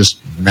able to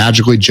just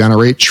magically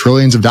generate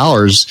trillions of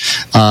dollars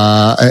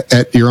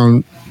at your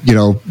own,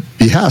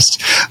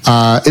 behest,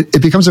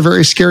 it becomes a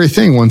very scary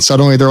thing when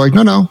suddenly they're like,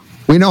 no,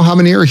 we know how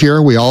many are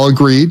here. We all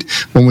agreed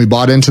when we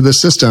bought into the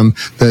system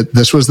that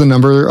this was the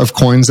number of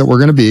coins that we're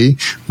going to be.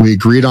 We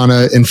agreed on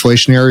an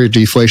inflationary or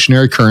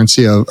deflationary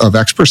currency of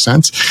X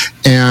percent.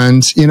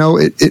 And,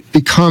 it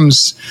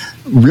becomes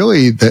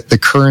really the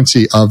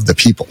currency of the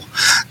people.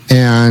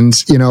 And,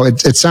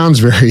 it sounds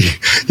very,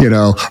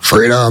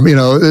 freedom,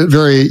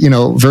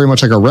 very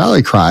much like a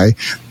rally cry.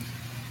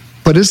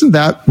 But isn't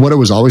that what it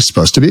was always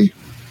supposed to be?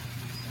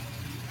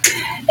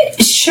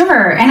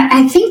 Sure. And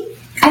I think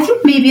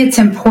maybe it's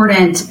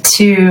important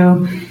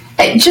to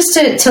just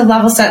to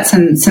level set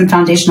some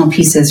foundational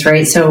pieces,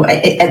 right? So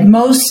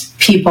most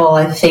people,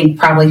 I think,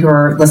 probably who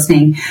are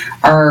listening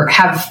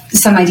have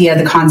some idea of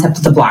the concept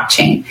of the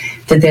blockchain,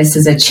 that this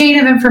is a chain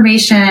of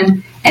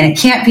information and it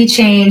can't be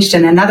changed,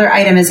 and another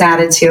item is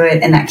added to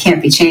it, and that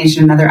can't be changed,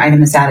 and another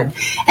item is added.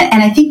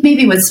 And I think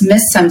maybe what's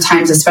missed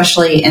sometimes,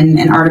 especially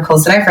in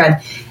articles that I've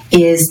read,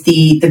 is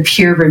the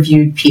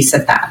peer-reviewed piece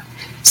of that.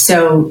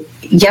 So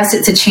yes,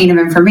 it's a chain of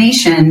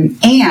information,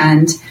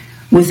 and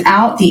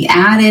without the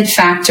added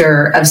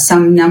factor of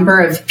some number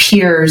of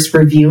peers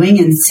reviewing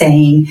and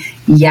saying,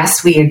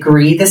 yes, we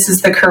agree this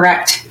is the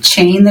correct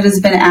chain that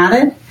has been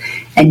added,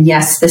 and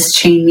yes, this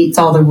chain meets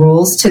all the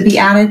rules to be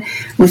added,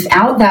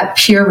 without that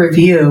peer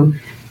review,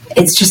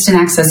 it's just an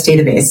Access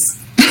database.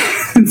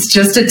 It's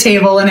just a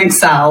table in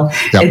Excel.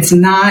 Yep. It's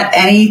not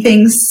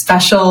anything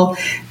special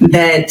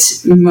that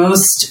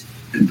most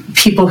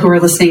people who are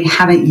listening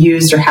haven't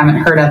used or haven't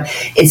heard of.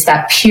 It's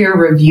that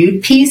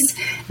peer-reviewed piece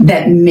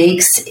that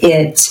makes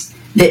it,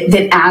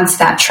 that adds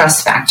that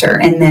trust factor.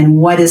 And then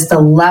what is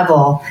the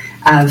level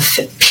of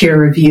peer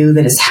review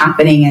that is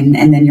happening,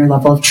 and then your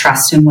level of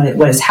trust and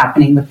what is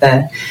happening with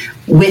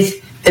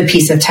the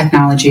piece of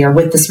technology, or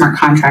with the smart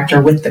contract,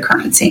 or with the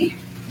currency.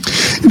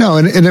 No,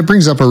 and it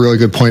brings up a really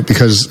good point,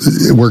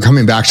 because we're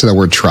coming back to that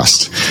word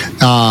trust.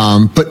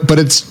 But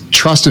it's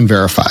trust and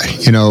verify.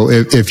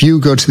 If you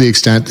go to the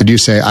extent that you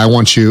say, I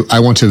want to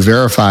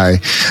verify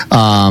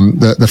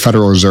the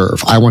Federal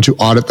Reserve, I want to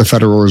audit the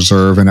Federal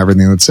Reserve and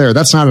everything that's there,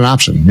 that's not an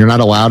option. You're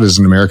not allowed as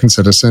an American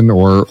citizen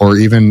or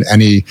even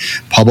any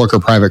public or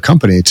private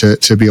company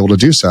to be able to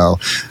do so.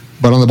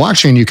 But on the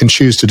blockchain, you can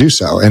choose to do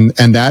so. And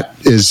that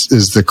is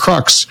the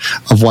crux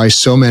of why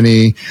so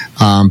many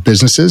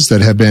businesses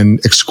that have been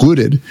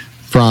excluded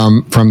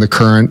from the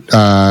current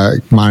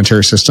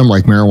monetary system,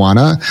 like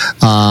marijuana,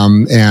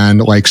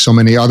 and like so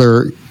many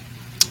other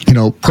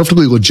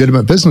perfectly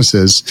legitimate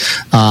businesses,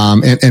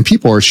 and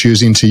people are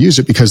choosing to use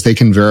it because they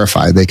can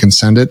verify. They can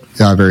send it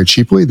very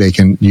cheaply. They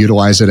can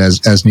utilize it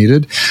as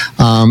needed.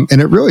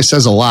 And it really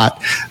says a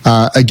lot,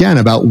 again,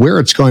 about where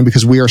it's going,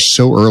 because we are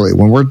so early.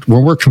 When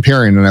we're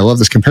comparing, and I love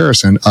this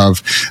comparison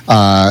of,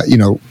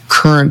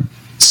 current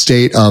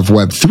state of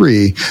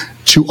Web3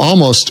 to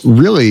almost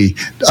really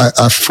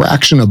a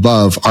fraction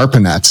above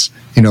ARPANETs,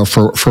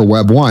 for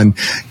Web 1.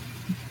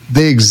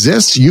 They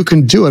exist, you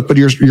can do it, but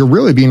you're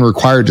really being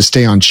required to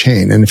stay on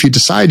chain. And if you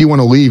decide you want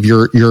to leave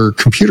your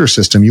computer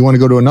system, you want to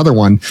go to another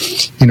one,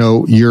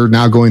 you're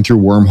now going through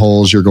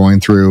wormholes, you're going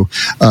through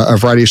a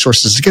variety of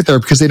sources to get there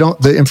because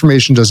the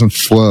information doesn't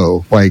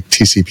flow like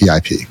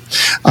TCP/IP.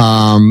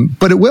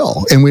 But it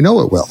will, and we know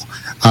it will.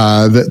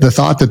 The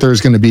thought that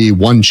there's going to be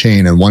one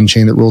chain and one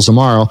chain that rules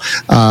tomorrow,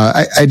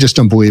 I just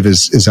don't believe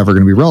is ever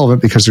going to be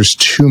relevant because there's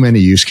too many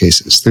use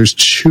cases. There's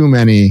too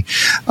many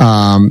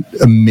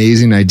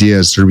amazing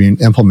ideas that are being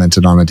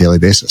implemented on a daily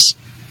basis.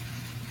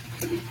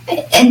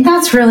 And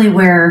that's really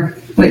where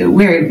we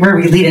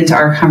lead into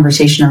our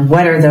conversation of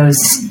what are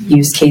those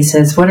use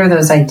cases, what are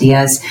those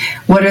ideas,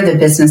 what are the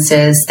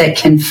businesses that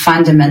can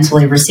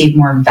fundamentally receive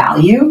more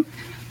value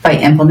by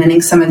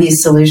implementing some of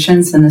these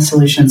solutions than the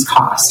solutions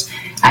cost.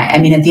 I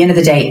mean, at the end of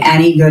the day,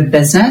 any good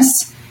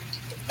business,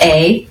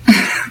 A,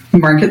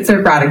 markets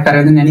their product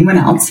better than anyone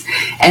else,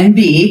 and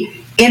B,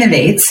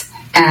 innovates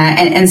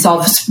and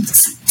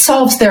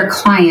solves their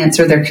clients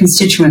or their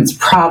constituents'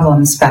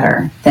 problems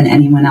better than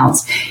anyone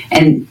else.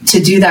 And to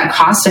do that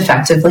cost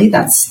effectively,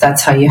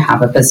 that's how you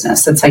have a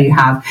business. That's how you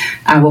have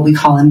what we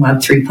call in Web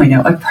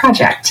 3.0 a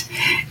project.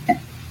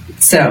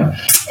 So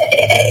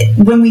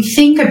when we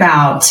think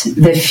about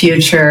the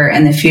future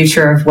and the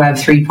future of Web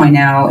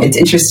 3.0, it's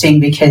interesting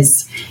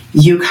because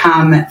you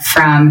come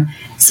from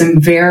some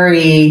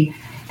very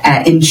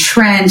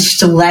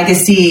entrenched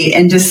legacy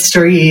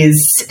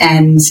industries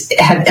and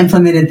have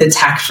implemented the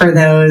tech for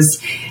those.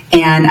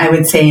 And I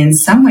would say in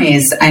some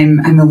ways,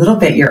 I'm a little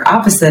bit your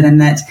opposite in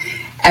that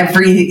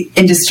every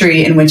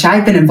industry in which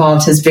I've been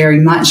involved has very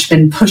much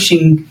been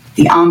pushing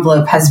the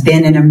envelope, has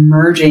been an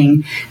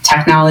emerging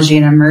technology,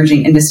 an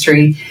emerging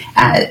industry,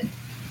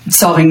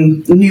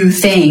 solving new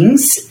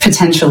things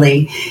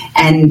potentially.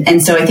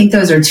 And so I think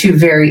those are two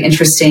very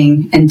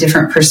interesting and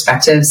different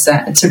perspectives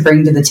to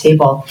bring to the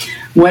table.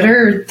 What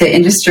are the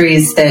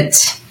industries that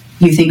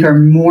you think are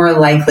more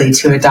likely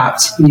to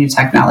adopt new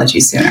technology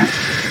sooner?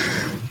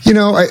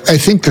 I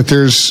think that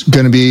there's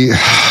going to be,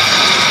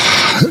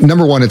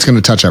 number one, it's going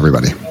to touch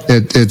everybody.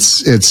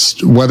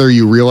 It's whether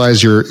you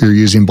realize you're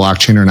using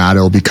blockchain or not,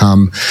 it'll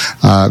become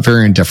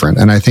very indifferent.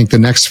 And I think the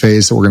next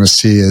phase that we're going to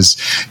see is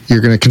you're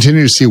going to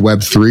continue to see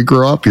Web 3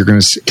 grow up. You're going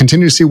to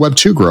continue to see Web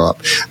 2 grow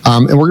up.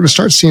 And we're going to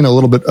start seeing a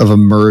little bit of a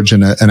merge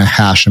and a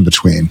hash in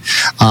between.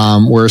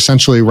 Where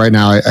essentially right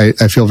now,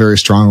 I feel very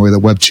strongly that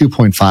Web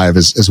 2.5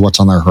 is what's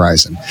on the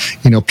horizon.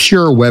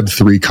 Pure Web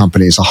 3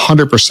 companies,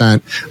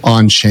 100%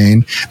 on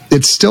chain.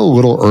 It's still a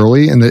little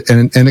early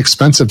and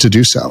expensive to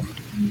do so.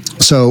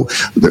 So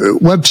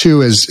Web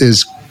 2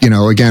 is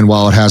again,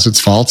 while it has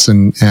its faults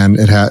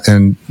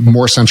and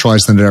more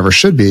centralized than it ever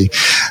should be,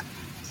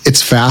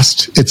 it's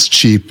fast, it's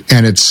cheap,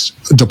 and it's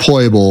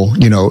deployable,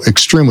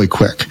 extremely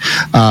quick.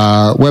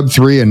 Web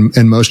 3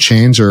 and most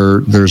chains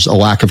there's a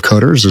lack of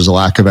coders, there's a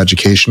lack of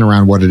education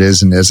around what it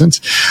is and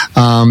isn't,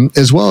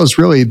 as well as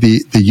really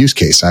the use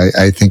case.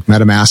 I think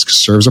MetaMask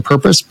serves a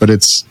purpose, but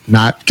it's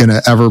not going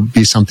to ever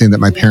be something that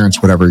my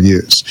parents would ever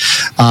use.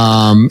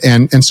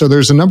 And so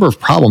there's a number of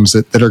problems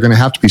that are going to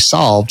have to be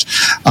solved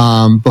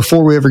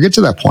before we ever get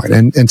to that point.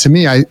 And to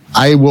me,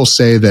 I will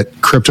say that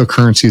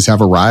cryptocurrencies have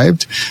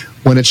arrived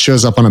when it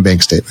shows up on a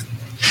bank statement.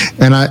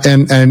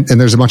 And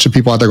there's a bunch of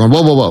people out there going,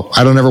 whoa,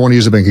 I don't ever want to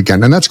use a bank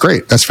again. And that's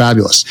great. That's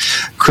fabulous.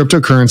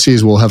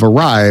 Cryptocurrencies will have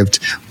arrived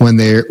when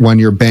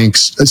your bank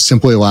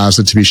simply allows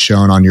it to be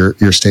shown on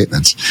your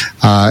statements.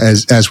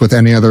 As with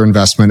any other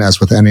investment,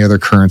 as with any other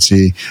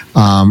currency,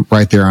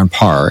 right there on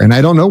par. And I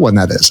don't know when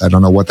that is. I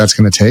don't know what that's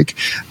going to take.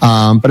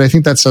 But I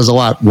think that says a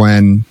lot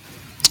when,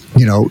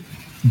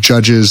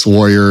 judges,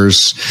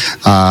 lawyers,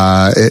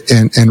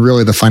 and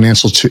really the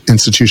financial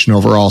institution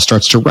overall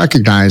starts to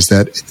recognize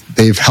that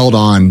they've held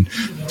on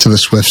to the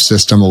SWIFT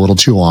system a little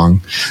too long.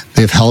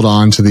 They've held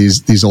on to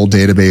these old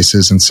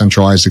databases and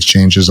centralized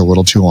exchanges a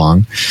little too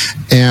long.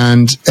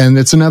 And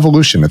it's an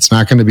evolution. It's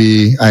not going to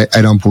be,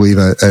 I don't believe,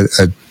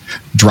 a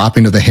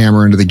dropping of the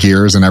hammer into the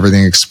gears and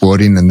everything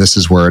exploding and this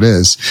is where it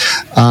is.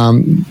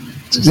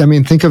 I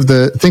mean, think of,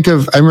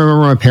 I remember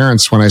my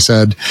parents when I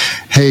said,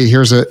 hey,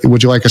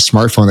 would you like a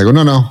smartphone? They go,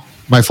 no,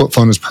 my flip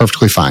phone is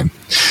perfectly fine.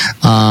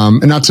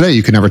 And not today,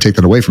 you can never take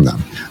that away from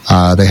them.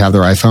 They have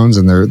their iPhones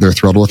and they're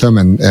thrilled with them.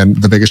 And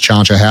the biggest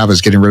challenge I have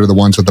is getting rid of the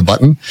ones with the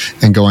button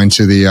and going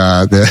to the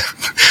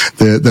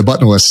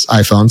buttonless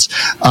iPhones.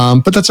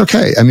 But that's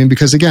okay. I mean,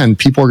 because again,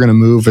 people are going to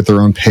move at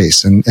their own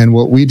pace. And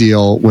what we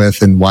deal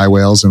with in Y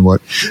Whales and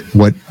what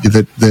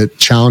the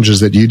challenges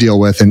that you deal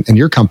with in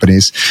your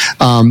companies,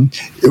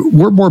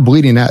 we're more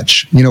bleeding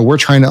edge. We're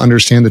trying to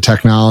understand the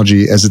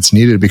technology as it's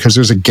needed because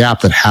there's a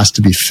gap that has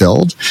to be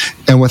filled.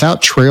 And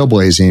without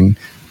trailblazing,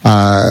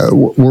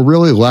 we're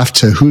really left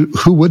to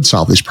who would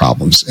solve these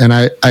problems. And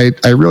I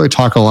really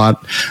talk a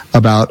lot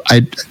about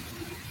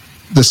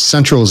the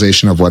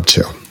centralization of Web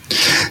 2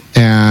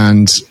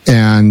 and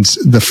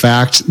the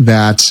fact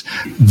that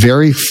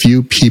very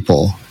few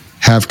people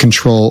have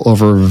control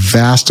over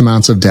vast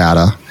amounts of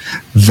data,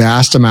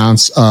 vast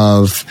amounts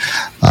of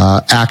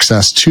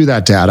access to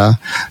that data,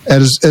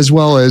 as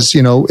well as,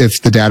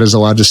 if the data is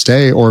allowed to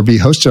stay or be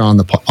hosted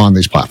on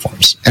these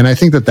platforms. And I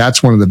think that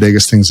that's one of the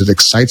biggest things that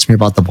excites me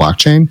about the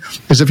blockchain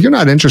is if you're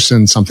not interested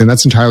in something,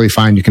 that's entirely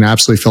fine. You can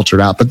absolutely filter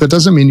it out, but that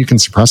doesn't mean you can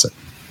suppress it.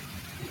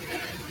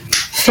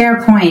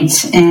 Fair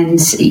point. And,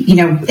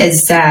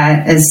 as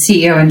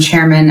CEO and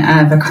chairman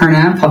of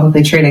Akerna, a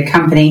publicly traded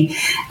company,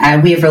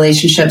 we have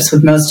relationships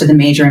with most of the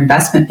major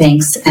investment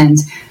banks. And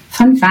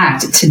fun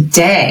fact,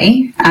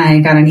 today I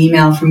got an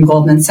email from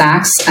Goldman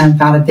Sachs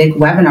about a big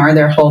webinar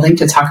they're holding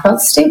to talk about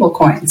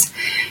stablecoins.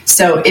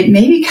 So it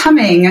may be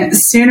coming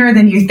sooner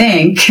than you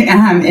think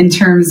in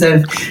terms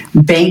of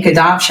bank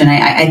adoption.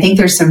 I think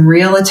there's some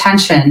real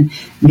attention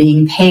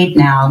being paid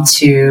now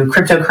to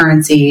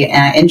cryptocurrency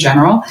in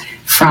general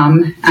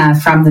from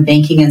the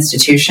banking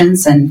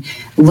institutions, and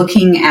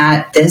looking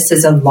at this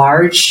as a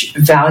large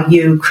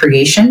value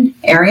creation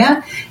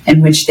area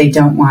in which they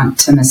don't want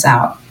to miss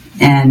out.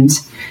 And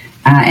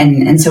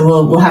so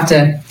we'll have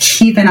to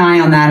keep an eye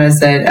on that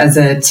as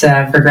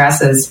it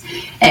progresses.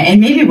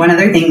 And maybe one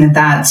other thing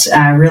that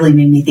really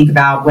made me think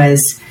about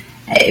was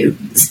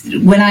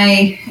when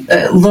I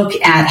look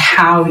at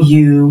how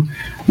you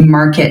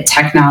market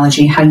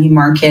technology, how you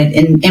market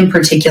in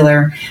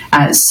particular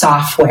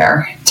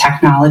software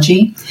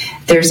technology,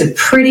 there's a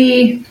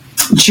pretty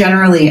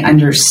generally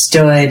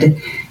understood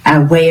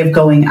way of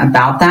going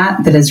about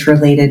that is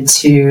related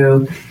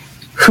to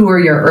who are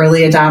your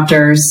early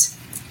adopters,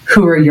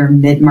 who are your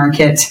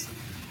mid-market,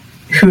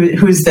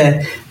 who's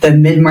the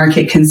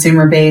mid-market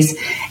consumer base,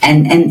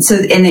 and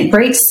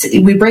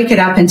we break it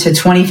up into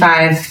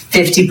 25,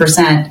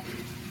 50%,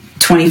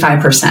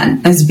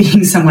 25% as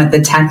being somewhat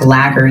the tech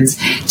laggards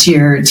to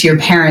your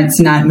parents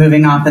not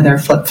moving off of their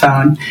flip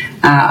phone.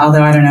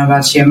 Although I don't know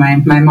about you,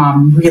 my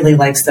mom really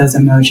likes those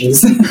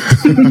emojis.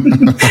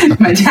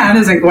 My dad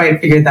hasn't quite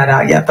figured that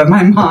out yet, but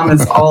my mom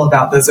is all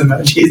about those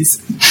emojis.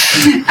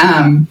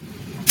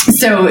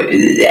 So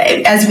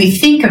as we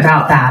think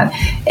about that,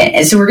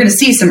 so we're going to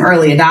see some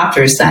early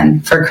adopters then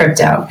for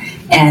crypto,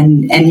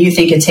 and you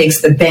think it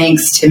takes the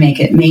banks to make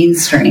it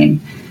mainstream.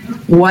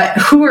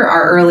 Who are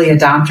our early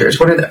adopters?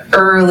 What are the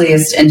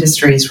earliest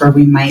industries where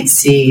we might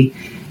see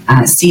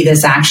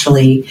this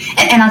actually?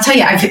 And I'll tell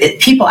you,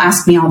 people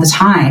ask me all the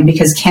time,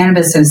 because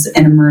cannabis is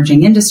an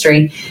emerging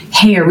industry.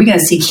 Hey, are we going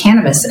to see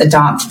cannabis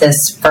adopt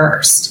this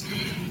first?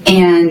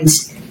 And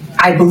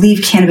I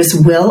believe cannabis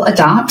will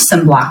adopt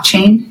some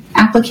blockchain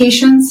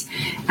applications.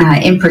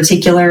 In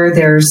particular,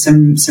 there's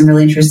some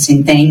really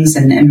interesting things,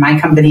 and my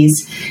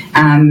company's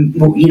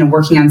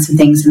working on some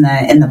things in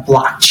the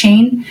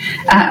blockchain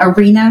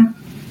arena.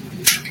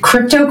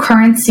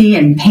 Cryptocurrency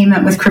and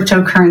payment with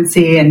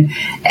cryptocurrency, and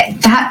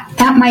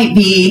that might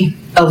be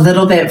a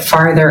little bit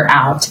farther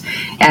out.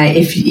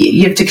 If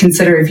you have to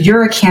consider, if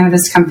you're a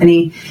cannabis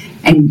company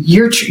and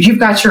you've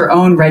got your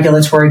own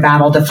regulatory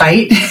battle to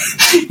fight,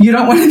 you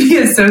don't want to be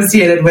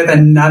associated with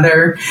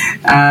another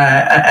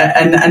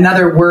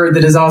word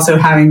that is also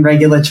having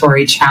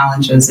regulatory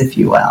challenges, if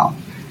you will.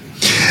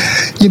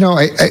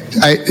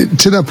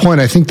 To that point,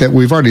 I think that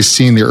we've already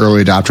seen the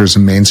early adopters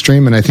in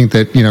mainstream, and I think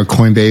that,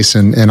 Coinbase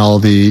and all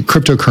the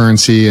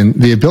cryptocurrency and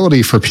the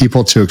ability for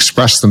people to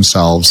express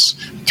themselves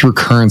through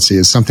currency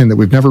is something that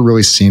we've never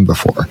really seen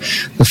before.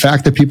 The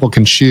fact that people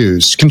can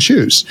choose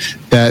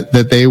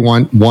that they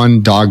want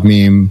one dog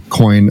meme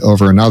coin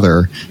over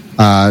another,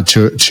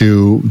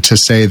 to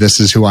say this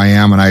is who I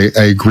am, and I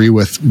agree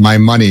with my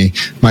money,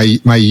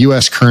 my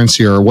U.S.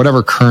 currency or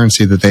whatever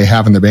currency that they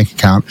have in their bank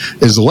account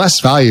is less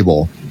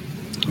valuable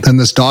than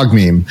this dog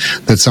meme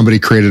that somebody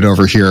created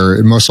over here.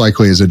 It most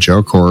likely is a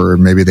joke, or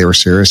maybe they were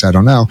serious. I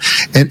don't know.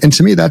 And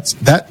to me,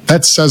 that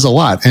says a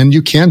lot. And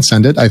you can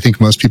send it. I think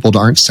most people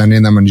aren't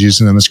sending them and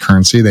using them as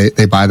currency.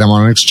 They buy them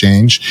on an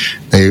exchange.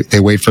 They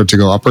wait for it to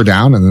go up or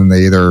down, and then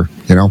they either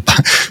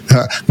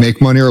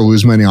make money or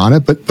lose money on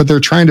it. But they're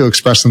trying to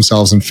express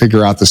themselves and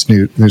figure out this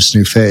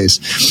new phase.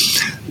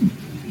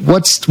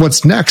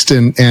 What's next?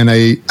 And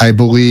I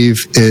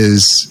believe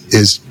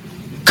is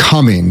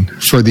coming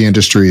for the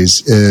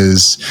industries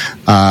is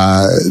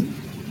the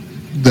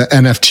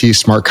NFT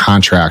smart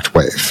contract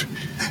wave,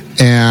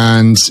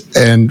 and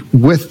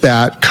with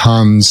that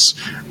comes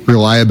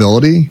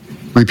reliability,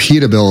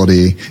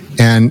 repeatability,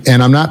 and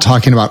I'm not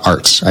talking about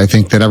arts. I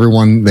think that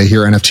they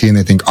hear NFT and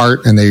they think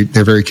art, and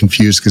they're very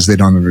confused because they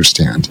don't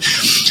understand.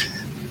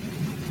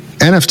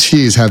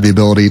 NFTs have the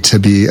ability to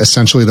be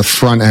essentially the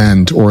front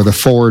end or the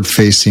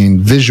forward-facing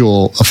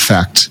visual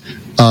effect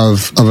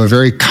of a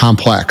very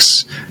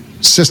complex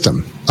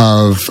system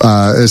of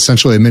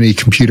essentially a mini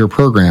computer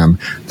program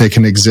that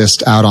can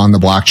exist out on the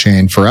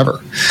blockchain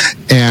forever.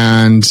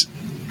 And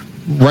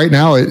right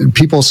now,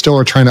 people still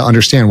are trying to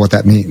understand what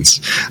that means.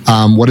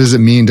 What does it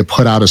mean to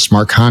put out a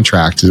smart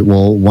contract?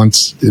 Well,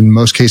 in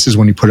most cases,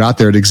 when you put it out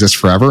there, it exists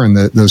forever, and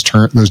those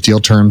deal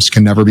terms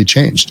can never be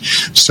changed.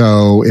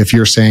 So if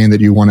you're saying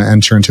that you want to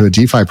enter into a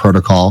DeFi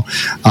protocol,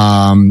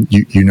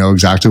 you know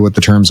exactly what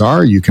the terms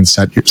are. You can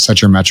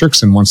set your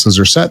metrics, and once those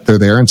are set, they're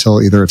there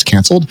until either it's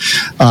canceled,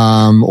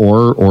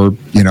 or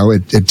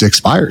it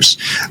expires,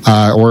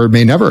 or it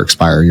may never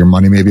expire. Your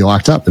money may be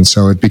locked up, and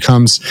so it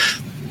becomes.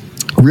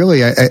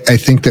 Really, I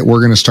think that we're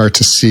going to start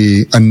to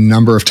see a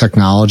number of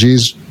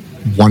technologies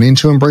wanting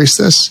to embrace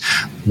this,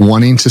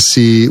 wanting to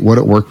see what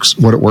it works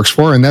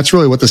for, and that's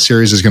really what the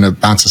series is going to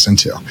bounce us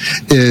into.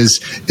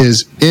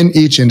 Is in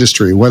each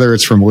industry, whether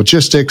it's from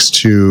logistics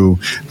to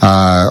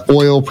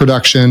oil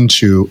production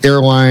to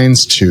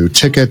airlines to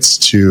tickets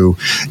to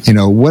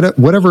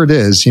whatever it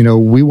is,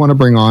 we want to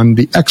bring on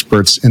the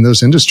experts in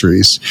those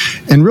industries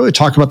and really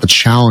talk about the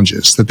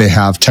challenges that they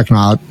have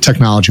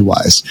technology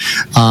wise.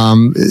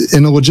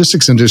 In the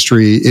logistics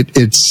industry,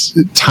 it's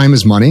time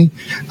is money,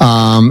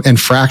 and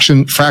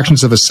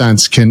fractions of a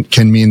cents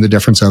can mean the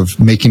difference of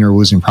making or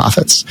losing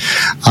profits.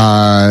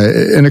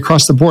 And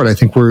across the board, I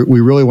think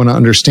we really want to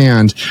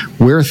understand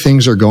where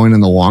things are going in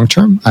the long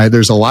term.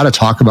 There's a lot of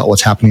talk about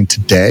what's happening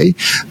today,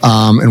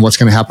 and what's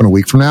going to happen a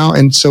week from now.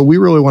 And so we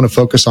really want to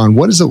focus on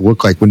what does it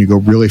look like when you go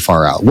really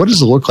far out? What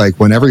does it look like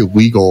when every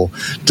legal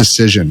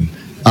decision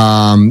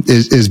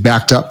is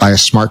backed up by a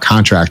smart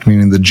contract,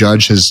 meaning the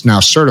judge has now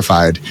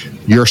certified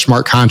your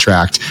smart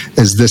contract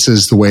as this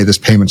is the way this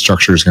payment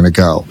structure is going to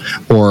go,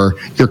 or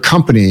your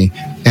company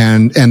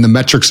and the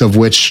metrics of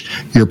which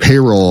your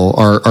payroll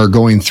are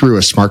going through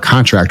a smart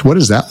contract. What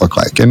does that look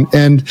like?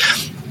 And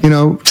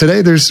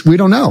today we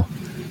don't know.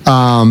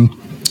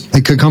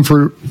 It could come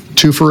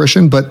to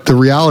fruition, but the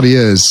reality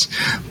is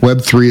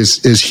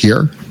Web3 is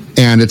here.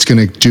 And it's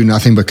going to do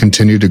nothing but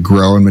continue to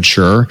grow and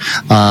mature.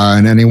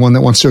 And anyone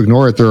that wants to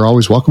ignore it, they're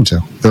always welcome to.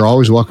 They're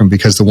always welcome,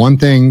 because the one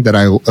thing that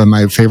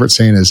my favorite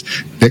saying is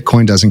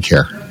Bitcoin doesn't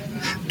care.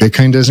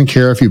 Bitcoin doesn't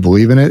care if you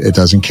believe in it. It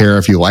doesn't care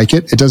if you like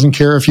it. It doesn't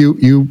care if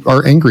you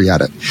are angry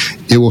at it.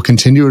 It will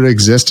continue to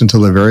exist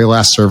until the very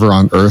last server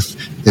on Earth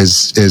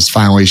is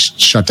finally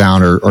shut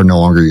down or no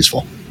longer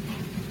useful.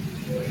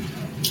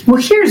 Well,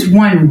 here's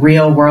one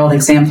real world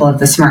example of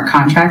the smart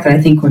contract that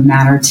I think would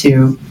matter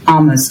to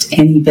almost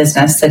any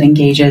business that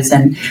engages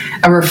in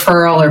a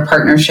referral or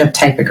partnership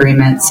type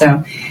agreement.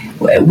 So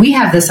we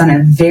have this on a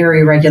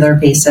very regular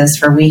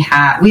basis, where we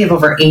have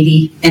over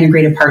 80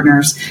 integrated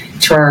partners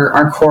to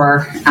our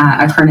core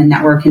Akerna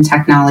network and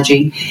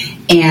technology.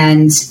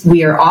 And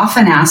we are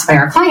often asked by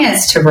our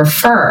clients to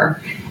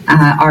refer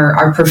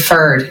our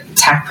preferred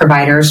tech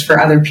providers for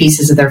other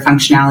pieces of their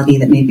functionality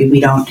that maybe we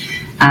don't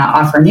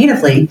offer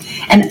natively.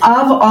 And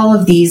of all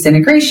of these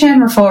integration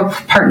referral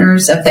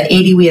partners, of the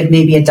 80, we have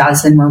maybe a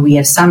dozen where we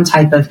have some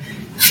type of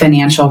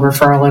financial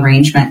referral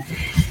arrangement.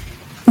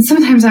 And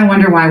sometimes I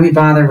wonder why we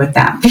bother with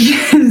that,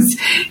 because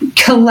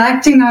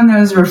collecting on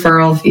those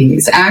referral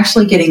fees,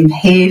 actually getting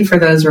paid for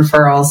those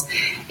referrals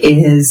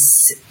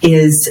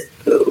is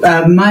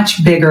a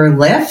much bigger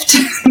lift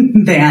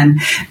than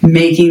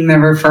making the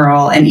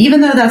referral. And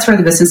even though that's where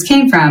the business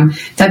came from,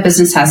 that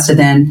business has to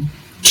then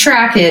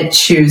track it,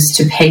 choose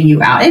to pay you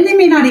out. And they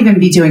may not even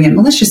be doing it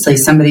maliciously.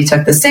 Somebody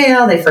took the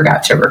sale, they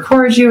forgot to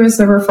record you as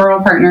the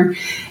referral partner.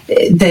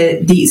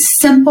 The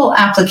simple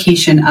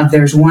application of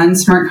there's one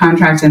smart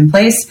contract in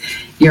place,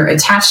 you're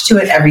attached to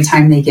it every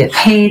time they get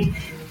paid.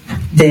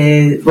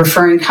 The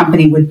referring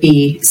company would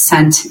be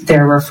sent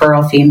their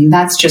referral fee. I mean,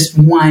 that's just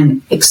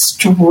one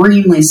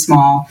extremely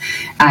small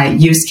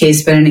use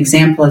case, but an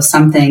example of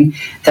something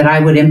that I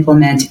would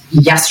implement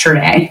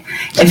yesterday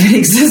if it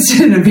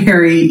existed in a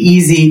very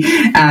easy,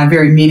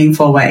 very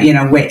meaningful way,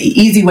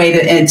 easy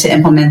way to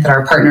implement that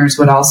our partners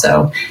would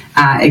also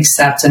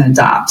accept and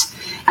adopt.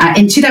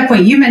 And to that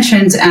point, you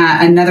mentioned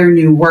another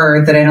new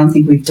word that I don't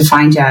think we've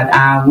defined yet,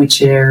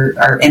 which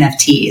are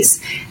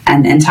NFTs,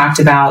 and talked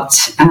about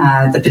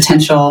the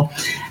potential,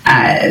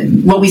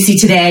 what we see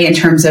today in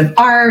terms of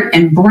art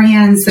and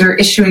brands that are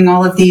issuing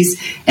all of these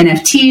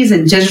NFTs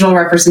and digital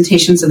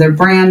representations of their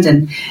brand.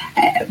 And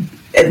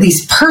at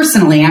least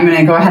personally, I'm going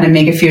to go ahead and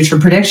make a future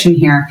prediction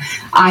here.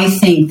 I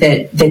think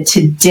that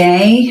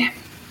today,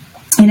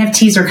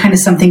 NFTs are kind of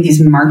something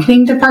these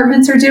marketing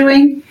departments are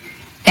doing,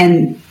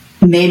 and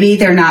maybe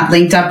they're not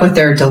linked up with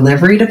their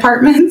delivery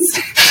departments,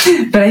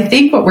 but I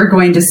think what we're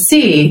going to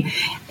see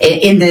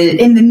in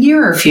the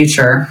nearer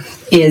future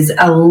is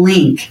a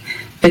link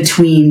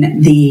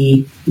between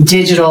the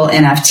digital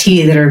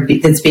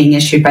NFT that's being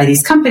issued by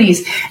these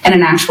companies and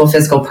an actual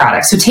physical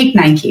product. So take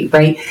Nike,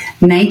 right?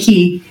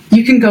 Nike,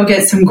 you can go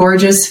get some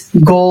gorgeous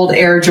gold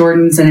Air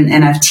Jordans and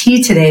an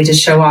NFT today to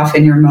show off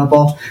in your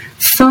mobile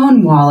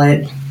phone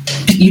wallet,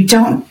 but you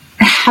don't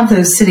have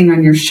those sitting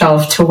on your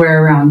shelf to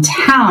wear around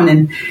town.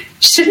 And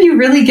shouldn't you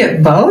really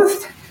get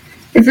both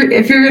if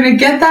you're going to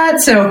get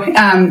that? So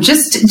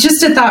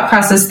just a thought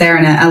process there,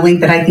 and a link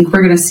that I think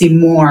we're going to see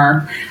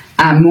more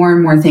and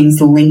more things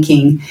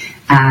linking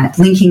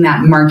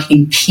that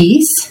marketing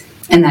piece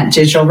and that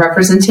digital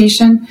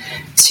representation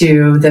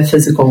to the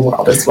physical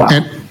world as well.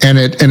 And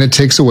it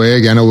takes away,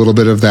 again, a little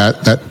bit of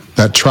that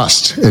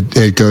trust.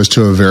 It goes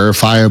to a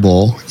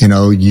verifiable,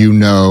 when you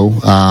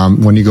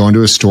go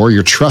into a store,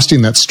 you're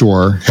trusting that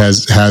store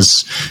has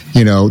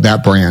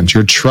that brand.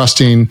 You're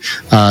trusting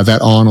that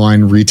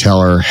online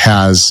retailer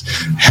has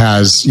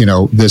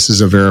this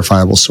is a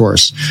verifiable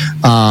source.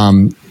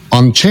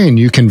 On chain,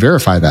 you can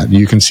verify that.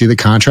 You can see the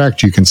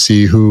contract. You can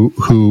see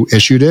who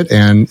issued it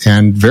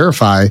and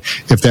verify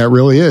if that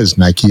really is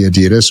Nike,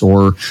 Adidas,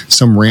 or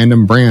some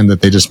random brand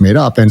that they just made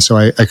up. And so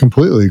I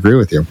completely agree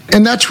with you.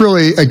 And that's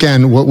really,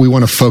 again, what we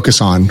want to focus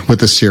on with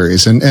this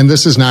series. And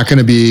this is not going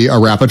to be a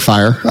rapid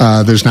fire.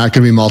 There's not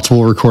going to be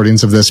multiple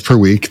recordings of this per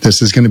week.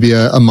 This is going to be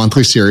a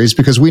monthly series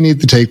because we need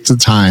to take the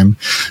time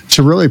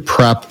to really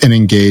prep and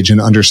engage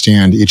and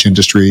understand each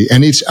industry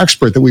and each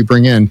expert that we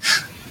bring in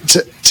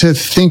to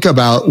think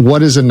about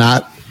what is it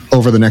not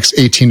over the next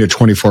 18 to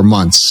 24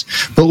 months,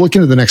 but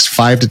looking at the next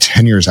 5 to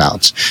 10 years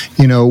out.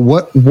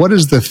 What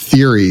is the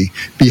theory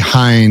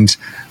behind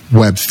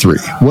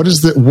Web3? What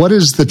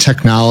is the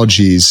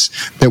technologies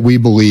that we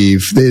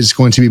believe is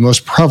going to be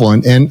most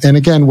prevalent? And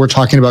again, we're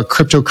talking about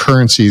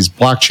cryptocurrencies,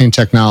 blockchain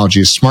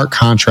technologies, smart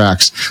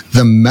contracts,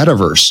 the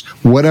metaverse,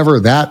 whatever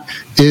that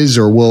is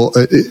or will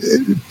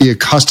be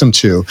accustomed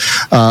to,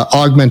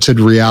 augmented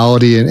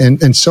reality,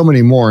 and so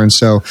many more. And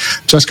so,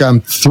 Jessica,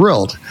 I'm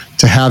thrilled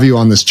to have you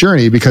on this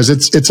journey because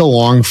it's a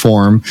long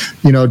form,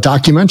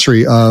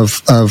 documentary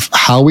of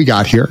how we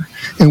got here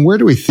and where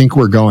do we think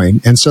we're going.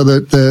 And so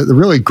the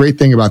really great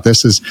thing about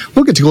this is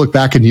we'll get to look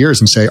back in years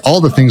and say all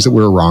the things that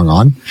we were wrong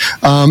on.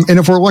 And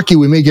if we're lucky,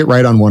 we may get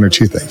right on one or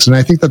two things. And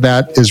I think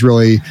that is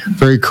really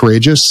very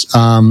courageous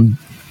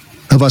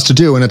of us to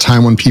do in a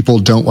time when people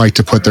don't like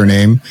to put their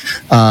name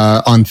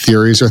on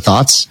theories or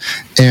thoughts.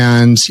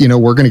 And,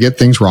 we're going to get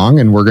things wrong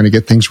and we're going to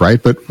get things right.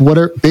 But what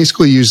are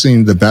basically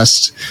using the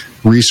best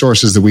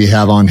resources that we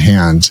have on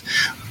hand,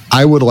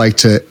 I would like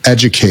to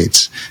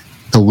educate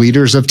the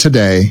leaders of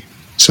today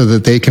so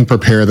that they can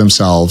prepare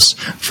themselves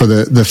for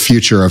the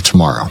future of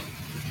tomorrow.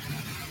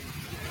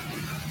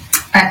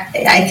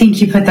 I think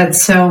you put that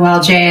so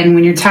well, Jay. And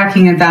when you're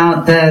talking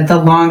about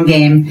the long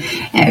game,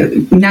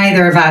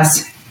 neither of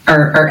us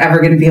are ever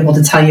going to be able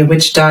to tell you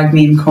which dog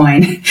meme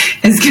coin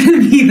is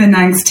going to be the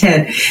next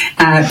hit.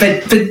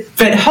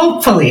 But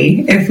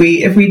hopefully,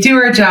 if we do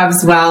our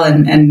jobs well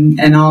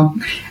and all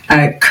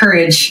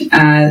courage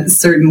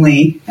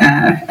certainly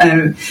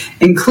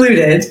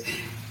included,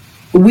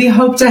 we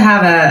hope to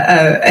have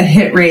a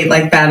hit rate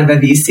like that of a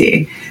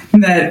VC.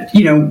 That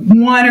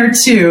one or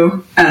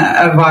two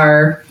of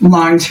our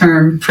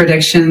long-term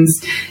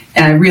predictions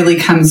really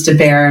comes to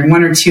bear, and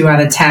 1 or 2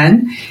 out of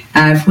 10.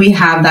 If we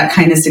have that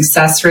kind of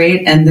success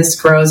rate, and this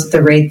grows at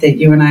the rate that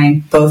you and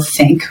I both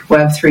think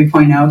Web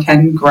 3.0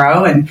 can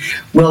grow and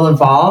will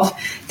evolve,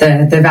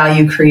 the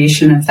value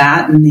creation of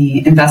that and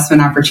the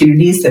investment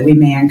opportunities that we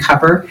may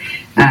uncover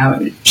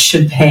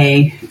should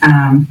pay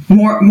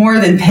more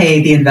than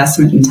pay the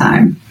investment in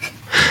time.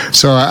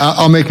 So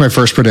I'll make my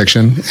first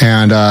prediction,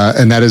 and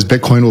that is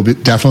Bitcoin will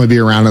definitely be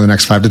around in the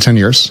next 5 to 10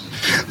 years,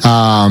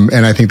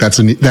 and I think that's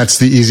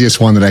the easiest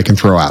one that I can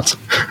throw out.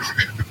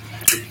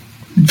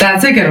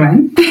 That's a good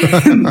one.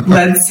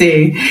 Let's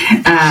see.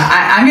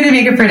 I'm going to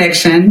make a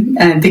prediction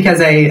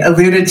because I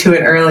alluded to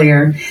it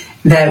earlier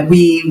that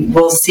we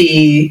will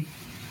see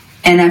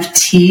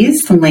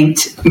NFTs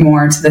linked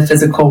more to the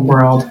physical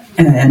world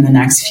in the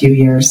next few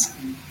years.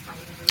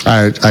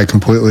 I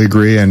completely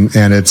agree, and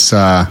it's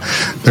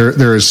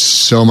there is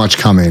so much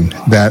coming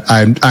that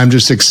I'm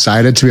just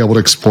excited to be able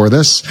to explore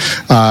this.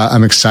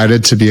 I'm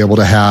excited to be able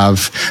to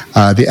have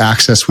the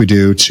access we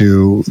do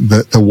to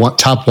the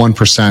top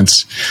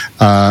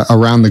 1%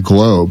 around the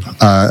globe,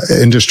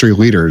 industry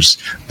leaders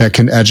that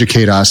can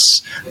educate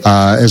us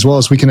as well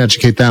as we can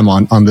educate them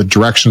on the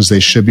directions they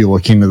should be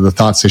looking, the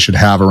thoughts they should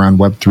have around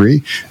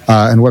Web3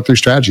 and Web3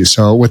 strategies.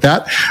 So with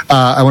that,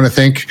 I want to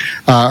thank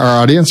our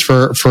audience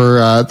for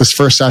this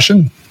first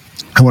session.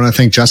 I want to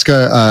thank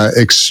Jessica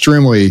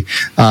extremely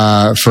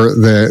for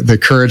the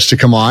courage to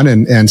come on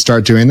and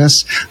start doing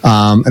this.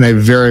 And I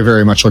very,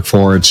 very much look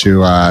forward to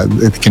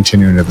the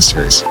continuing of the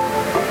series.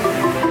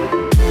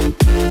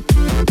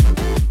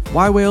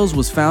 Y Whales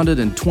was founded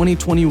in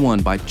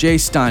 2021 by Jay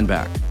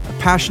Steinbach, a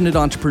passionate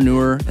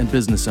entrepreneur and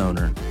business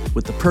owner,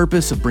 with the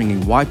purpose of bringing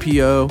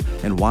YPO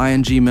and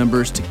YNG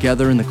members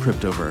together in the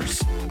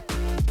cryptoverse.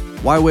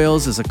 Y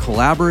Whales is a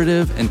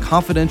collaborative and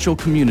confidential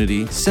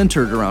community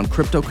centered around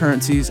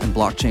cryptocurrencies and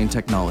blockchain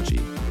technology,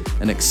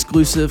 an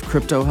exclusive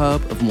crypto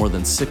hub of more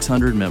than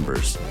 600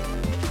 members.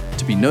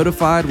 To be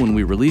notified when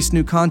we release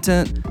new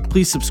content,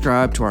 please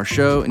subscribe to our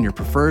show in your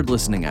preferred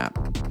listening app.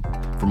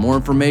 For more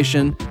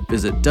information,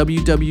 visit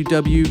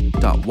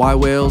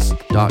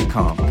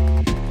www.ywhales.com.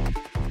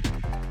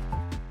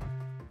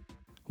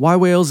 Y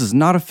Whales is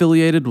not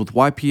affiliated with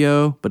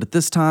YPO, but at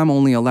this time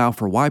only allow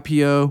for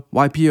YPO,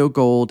 YPO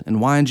Gold, and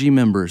YNG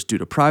members due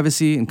to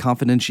privacy and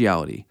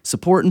confidentiality.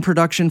 Support and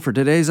production for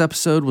today's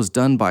episode was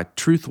done by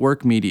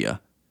Truthwork Media.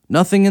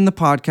 Nothing in the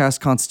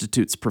podcast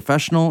constitutes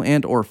professional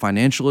and/or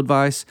financial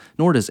advice,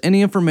 nor does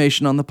any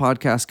information on the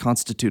podcast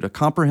constitute a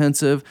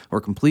comprehensive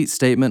or complete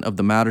statement of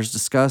the matters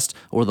discussed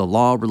or the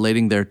law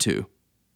relating thereto.